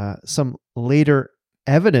 some later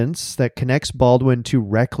evidence that connects Baldwin to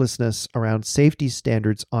recklessness around safety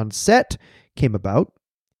standards on set came about.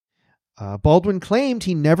 Baldwin claimed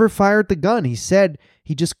he never fired the gun. He said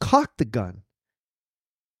he just cocked the gun.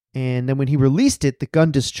 And then when he released it, the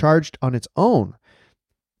gun discharged on its own.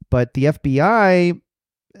 But the FBI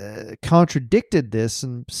contradicted this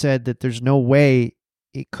and said that there's no way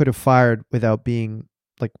it could have fired without being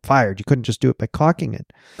fired. You couldn't just do it by cocking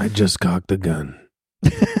it. I just cocked the gun.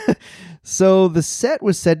 So the set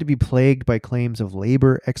was said to be plagued by claims of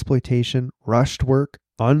labor exploitation, rushed work,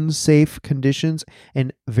 unsafe conditions,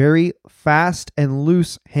 and very fast and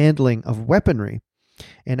loose handling of weaponry.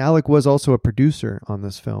 And Alec was also a producer on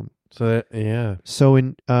this film. So yeah. So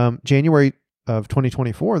in January of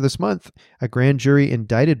 2024, this month, a grand jury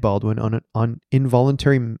indicted Baldwin on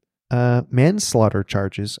involuntary manslaughter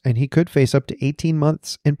charges, and he could face up to 18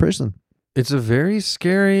 months in prison. It's a very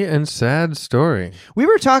scary and sad story. We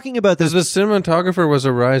were talking about this. Because the cinematographer was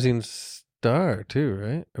a rising star too,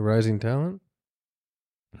 right? A rising talent.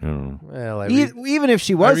 I don't know. Well, Even if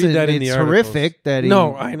she wasn't, that in it's the horrific that he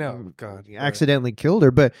No, I know. God, accidentally killed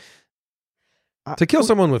her. But to kill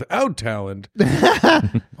someone without talent,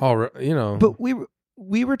 all right, But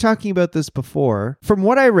we were talking about this before. From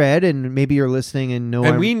what I read, and maybe you're listening and know,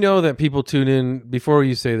 and we know that people tune in. Before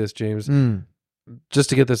you say this, James, just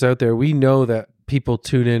to get this out there, we know that people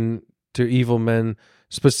tune in to Evil Men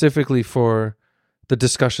specifically for the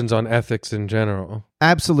discussions on ethics in general.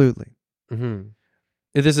 Absolutely. Mm-hmm.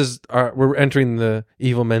 This is we're entering the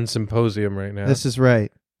Evil Men Symposium right now. This is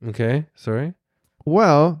right. Okay, sorry.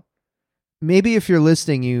 Well, maybe if you're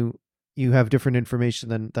listening, you have different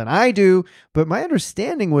information than I do, but my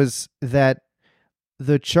understanding was that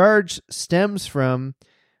the charge stems from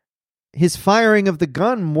his firing of the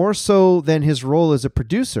gun more so than his role as a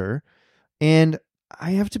producer. And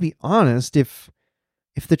I have to be honest, if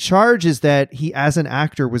the charge is that he as an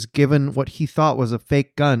actor was given what he thought was a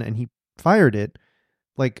fake gun and he fired it,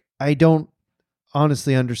 I don't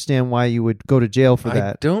honestly understand why you would go to jail for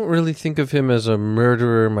that. I don't really think of him as a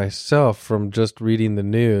murderer myself from just reading the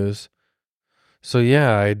news. So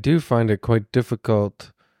yeah, I do find it quite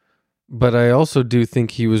difficult, but I also do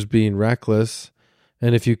think he was being reckless.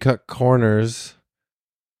 And if you cut corners,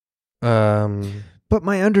 But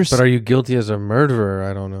my but are you guilty as a murderer?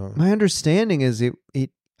 I don't know. my understanding is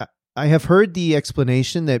I have heard the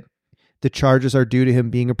explanation that the charges are due to him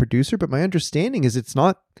being a producer, but my understanding is it's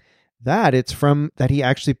not that. It's from that he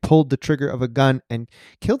actually pulled the trigger of a gun and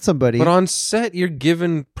killed somebody. But on set, you're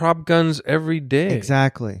given prop guns every day.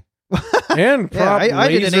 Exactly. And prop I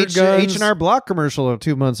did an laser guns. H&R Block commercial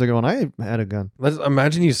 2 months ago, and I had a gun. Let's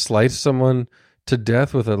imagine you slice someone to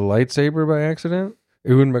death with a lightsaber by accident.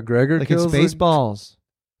 Ewan McGregor Like in kills Spaceballs.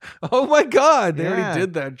 Oh my God! They Yeah. already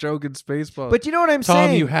did that joke in Spaceballs. But you know what I'm Tom,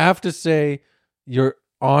 saying? you have to say your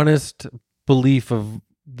honest belief of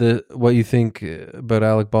what you think about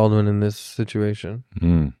Alec Baldwin in this situation.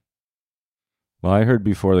 Mm. Well, I heard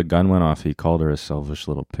before the gun went off, he called her a selfish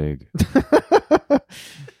little pig.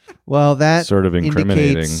 Well, that Sort of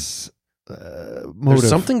incriminating. indicates motive. There's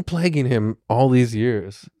something plaguing him all these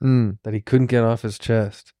years Mm. that he couldn't get off his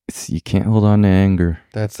chest. You can't hold on to anger.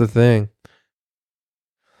 That's the thing.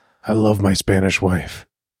 I love my Spanish wife.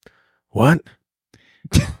 What?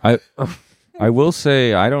 I will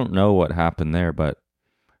say I don't know what happened there, but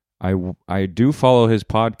I do follow his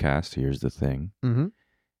podcast. Here's the thing, Mm-hmm.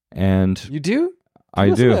 and You do? I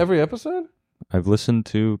Listen do. to every episode? I've listened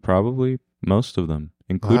to probably most of them,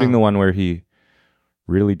 including Wow. the one where he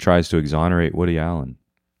really tries to exonerate Woody Allen.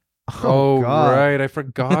 Oh, God. right. I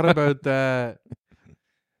forgot about that.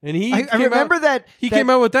 And he I remember that He came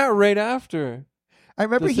out with that right after I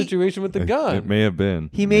remember the he situation with the gun. It may have been.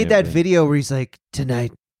 he It may made have that been. video where he's like,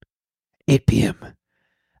 Tonight, 8 p.m.,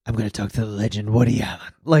 I'm going to talk to the legend Woody Allen.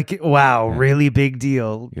 like, wow, Yeah. really big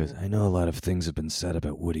deal. He goes, I know a lot of things have been said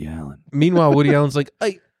about Woody Allen. Meanwhile, Woody Allen's like,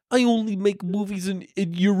 I only make movies in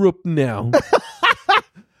Europe now.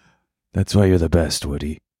 That's why you're the best,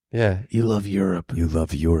 Woody. Yeah. You love Europe. You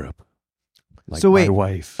love Europe. Like So my wait.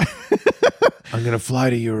 wife. I'm going to fly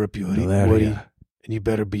to Europe, Woody, Valeria. and you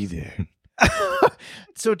better be there.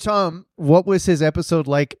 So, Tom, what was his episode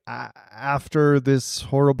like after this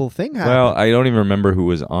horrible thing happened? Well, I don't even remember who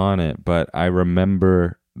was on it, but I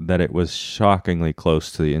remember that it was shockingly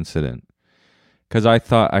close to the incident. Because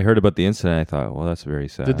I heard about the incident, I thought, well, that's very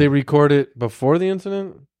sad. Did they record it before the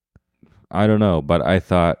incident? I don't know, but I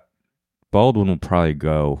thought Baldwin will probably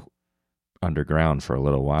go underground for a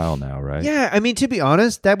little while now, right? Yeah, I mean, to be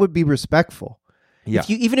honest, that would be respectful. Yeah.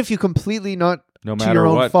 Even if you completely not No to matter your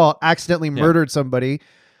own what. fault accidentally murdered somebody,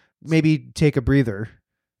 maybe take a breather.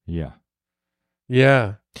 Yeah.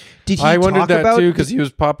 Yeah. Did he I wondered talk that about too because he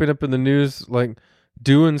was popping up in the news like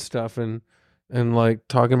doing stuff and like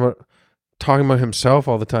talking about himself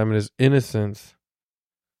all the time and his innocence,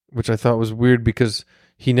 which I thought was weird because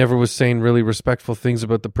he never was saying really respectful things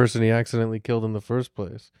about the person he accidentally killed in the first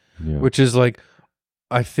place. Yeah. Which is like,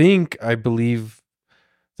 I believe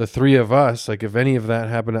the three of us, like if any of that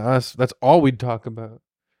happened to us, that's all we'd talk about.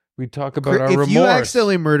 We'd talk about our if remorse. you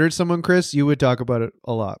accidentally murdered someone, Chris, you would talk about it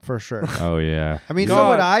a lot for sure. Oh, yeah. I mean, God, so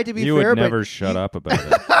would I, to be You fair. would never but shut up about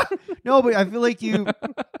it. No, but I feel like you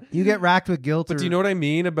get racked with guilt. But or, do you know what I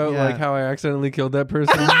mean about Yeah. like how I accidentally killed that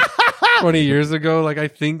person 20 years ago? Like I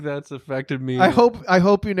think that's affected me. I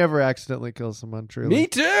hope you never accidentally kill someone. Truly, Me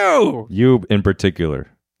too. You in particular.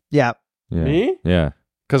 Yeah. Yeah. Me? Yeah.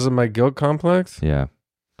 Because of my guilt complex Yeah.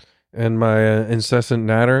 and my incessant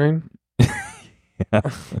nattering.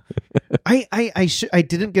 I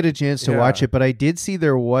didn't get a chance to Yeah. watch it, but I did see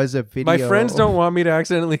there was a video. My friends don't want me to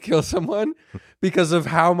accidentally kill someone because of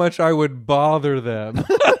how much I would bother them.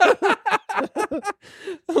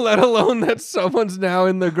 Let alone that someone's now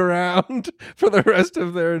in the ground for the rest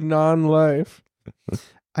of their non-life.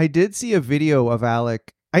 I did see a video of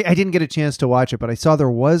Alec. I didn't get a chance to watch it, but I saw there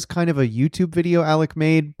was kind of a YouTube video Alec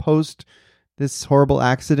made post this horrible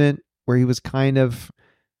accident where he was kind of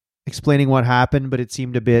explaining what happened, but it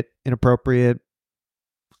seemed a bit inappropriate.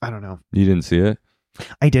 I don't know. You didn't see it?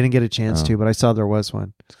 I didn't get a chance Oh. to, but I saw there was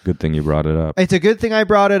one. It's a good thing you brought it up. It's a good thing I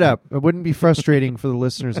brought it up. It wouldn't be frustrating for the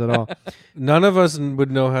listeners at all. None of us would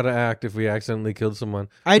know how to act if we accidentally killed someone.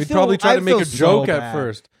 I'd We'd feel- probably try to I'd make feel a so joke at bad.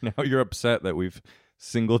 first. Now you're upset that we've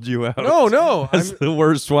singled you out. No, as the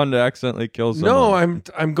worst one to accidentally kill someone.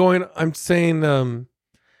 No, I'm saying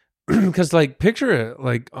because like picture it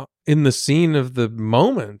like in the scene of the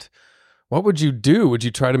moment. What would you do? Would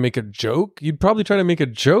you try to make a joke? You'd probably try to make a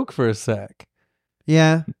joke for a sec.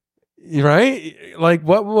 Yeah. Right? Like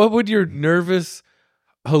what would your nervous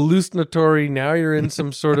hallucinatory now you're in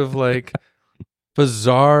some sort of like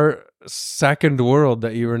bizarre second world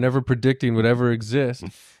that you were never predicting would ever exist.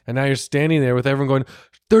 And now you're standing there with everyone going,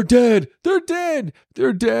 they're dead, they're dead,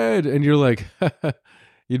 they're dead. And you're like,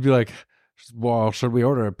 you'd be like, well, should we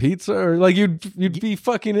order a pizza? Or like you'd be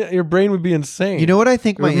fucking, your brain would be insane. You know what I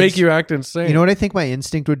think It would make you act insane. You know what I think my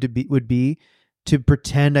instinct would be to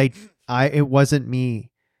pretend it wasn't me.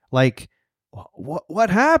 Like, what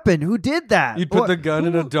happened? Who did that? You'd put the gun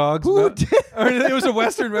in a dog's mouth. Or it was a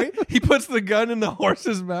Western, right? He puts the gun in the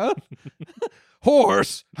horse's mouth.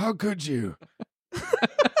 Horse, how could you?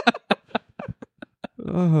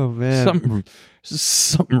 Oh man,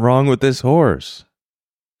 Something wrong with this horse.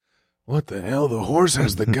 What the hell? The horse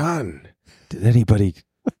has the gun. Did anybody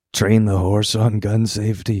train the horse on gun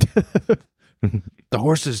safety? The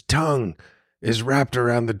horse's tongue is wrapped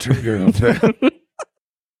around the trigger of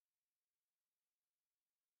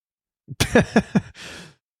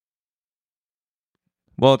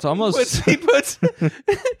Well, it's almost he puts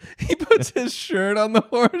his shirt on the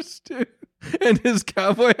horse too, and his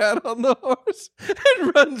cowboy hat on the horse,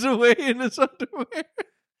 and runs away in his underwear.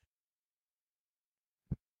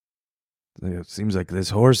 It seems like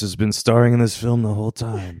this horse has been starring in this film the whole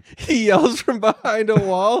time. He yells from behind a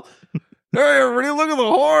wall, "Hey, everybody, look at the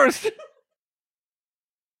horse!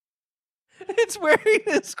 It's wearing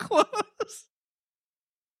his clothes."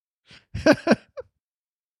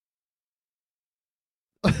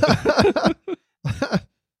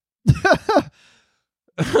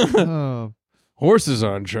 Oh. Horses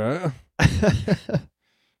on trial. I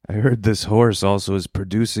heard this horse also is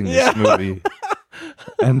producing this movie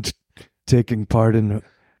and taking part in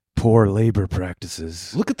poor labor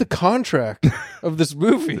practices. Look at the contract of this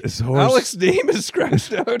movie. This horse. Alec's name is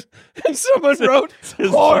scratched out, and someone wrote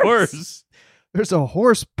His horse. There's a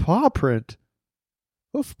horse paw print,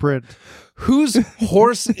 hoof print. Who's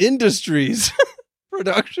Horse Industries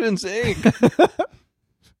Productions Inc.?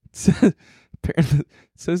 Apparently, it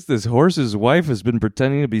says this horse's wife has been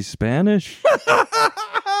pretending to be Spanish.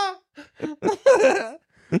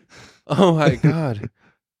 Oh my God.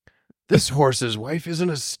 This horse's wife isn't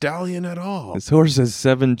a stallion at all. This horse has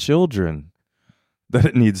 7 children that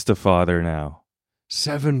it needs to father now.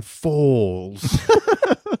 7 foals.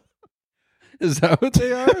 Is that what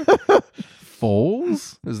they are?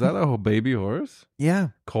 Foals? Is that a baby horse? Yeah,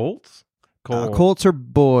 Colts? colts are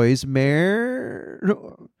boys. Mares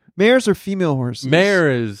are female horses. Mare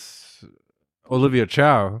is Olivia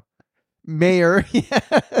Chow. Mare.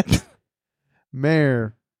 Yes.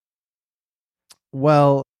 Mare.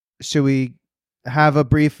 Well, should we have a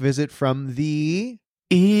brief visit from the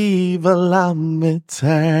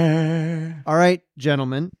Evilometer. All right,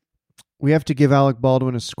 gentlemen. We have to give Alec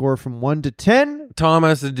Baldwin a score from 1 to 10. Tom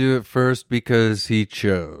has to do it first because he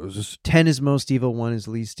chose. 10 is most evil, 1 is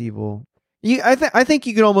least evil. I think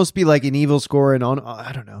you could almost be like an evil score and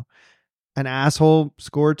I don't know, an asshole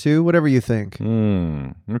score too, whatever you think.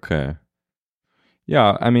 Okay.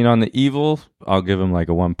 Yeah, I mean, on the evil, I'll give him like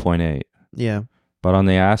a 1.8. Yeah. But on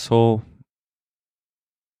the asshole,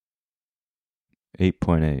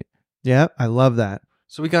 8.8. Yeah, I love that.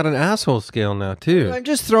 So we got an asshole scale now too. I'm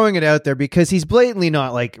just throwing it out there because he's blatantly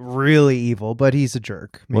not like really evil, but he's a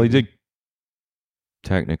jerk. Well, he maybe. did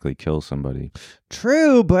technically kill somebody.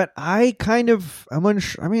 True, but I'm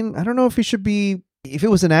unsure. I mean, I don't know if he should be, if it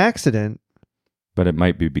was an accident. But it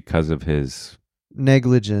might be because of his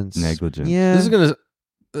Negligence. Yeah. This is gonna.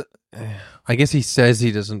 I guess he says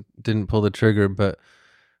he didn't pull the trigger, but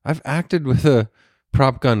I've acted with a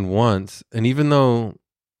prop gun once, and even though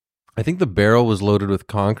I think the barrel was loaded with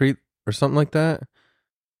concrete or something like that,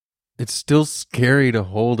 it's still scary to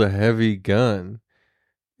hold a heavy gun.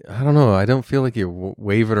 I don't know. I don't feel like you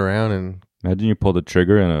wave it around and. Imagine you pull the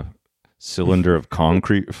trigger and a cylinder of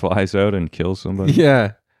concrete flies out and kills somebody.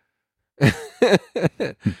 Yeah.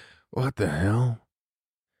 What the hell?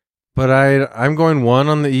 But I'm going 1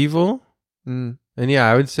 on the evil. Mm. And yeah,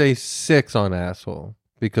 I would say 6 on asshole.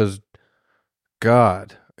 Because,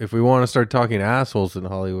 God, if we want to start talking assholes in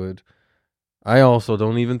Hollywood, I also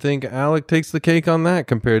don't even think Alec takes the cake on that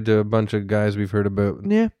compared to a bunch of guys we've heard about.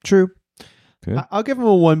 Yeah, true. Good. I'll give him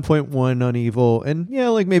a 1.1 on evil and yeah,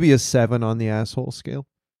 like maybe a 7 on the asshole scale.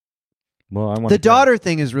 Well, I want The daughter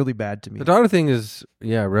thing is really bad to me. The daughter thing is,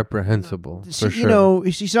 yeah, reprehensible. For sure. You know,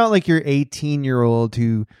 she's not like your 18-year-old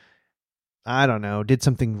who, I don't know, did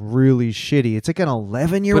something really shitty. It's like an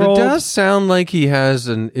 11-year-old. But it does sound like he has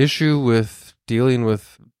an issue with dealing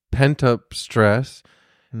with pent-up stress.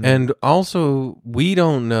 And also, we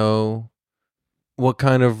don't know what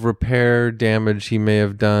kind of repair damage he may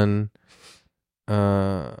have done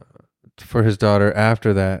for his daughter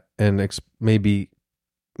after that. And maybe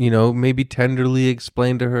tenderly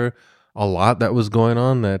explain to her, a lot that was going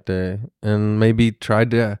on that day and maybe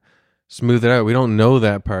tried to smooth it out. We don't know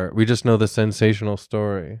that part. We just know the sensational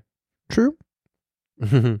story. True.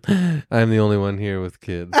 I'm the only one here with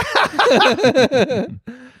kids.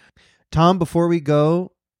 Tom, before we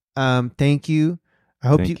go, thank you. I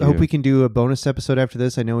hope Thank I hope you. we can do a bonus episode after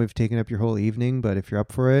this. I know we've taken up your whole evening, but if you're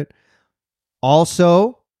up for it.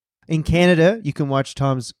 Also, in Canada, you can watch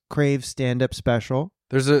Tom's Crave stand-up special.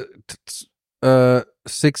 There's a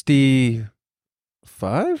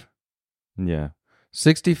 65? Yeah.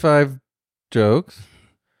 65 jokes.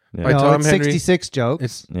 Yeah. By No, Tom it's Henry. 66 jokes.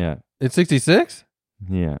 It's Yeah. 66?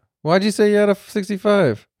 Yeah. Why'd you say you had a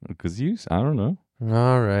 65? Because I don't know.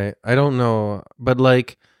 All right. I don't know. But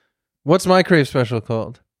like, what's my Crave special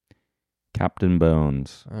called? Captain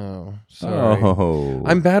Bones. Oh, sorry. Oh.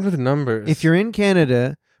 I'm bad with numbers. If you're in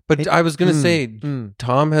Canada... But I was going to say, mm.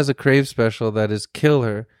 Tom has a Crave special that is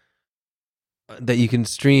killer that you can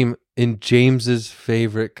stream in James's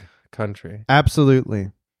favorite country.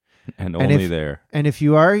 Absolutely. And And only if- there. And if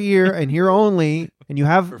you are here and here only, and you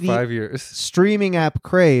have For the 5 years. streaming app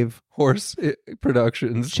Crave, Horse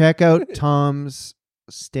Productions. check out Tom's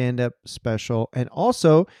stand-up special. And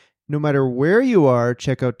also, no matter where you are,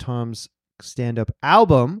 check out Tom's stand-up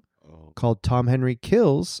album called Tom Henry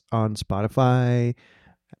Kills on Spotify,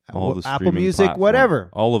 All the Apple streaming Music, platforms. whatever.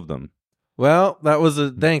 All of them. Well, that was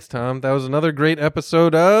thanks, Tom. That was another great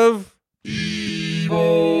episode of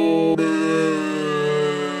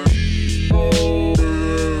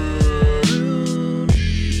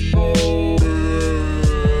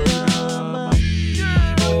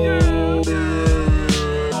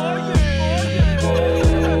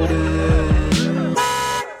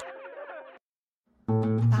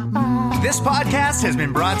This podcast has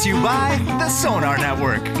been brought to you by the Sonar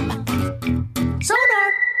Network. Sonar!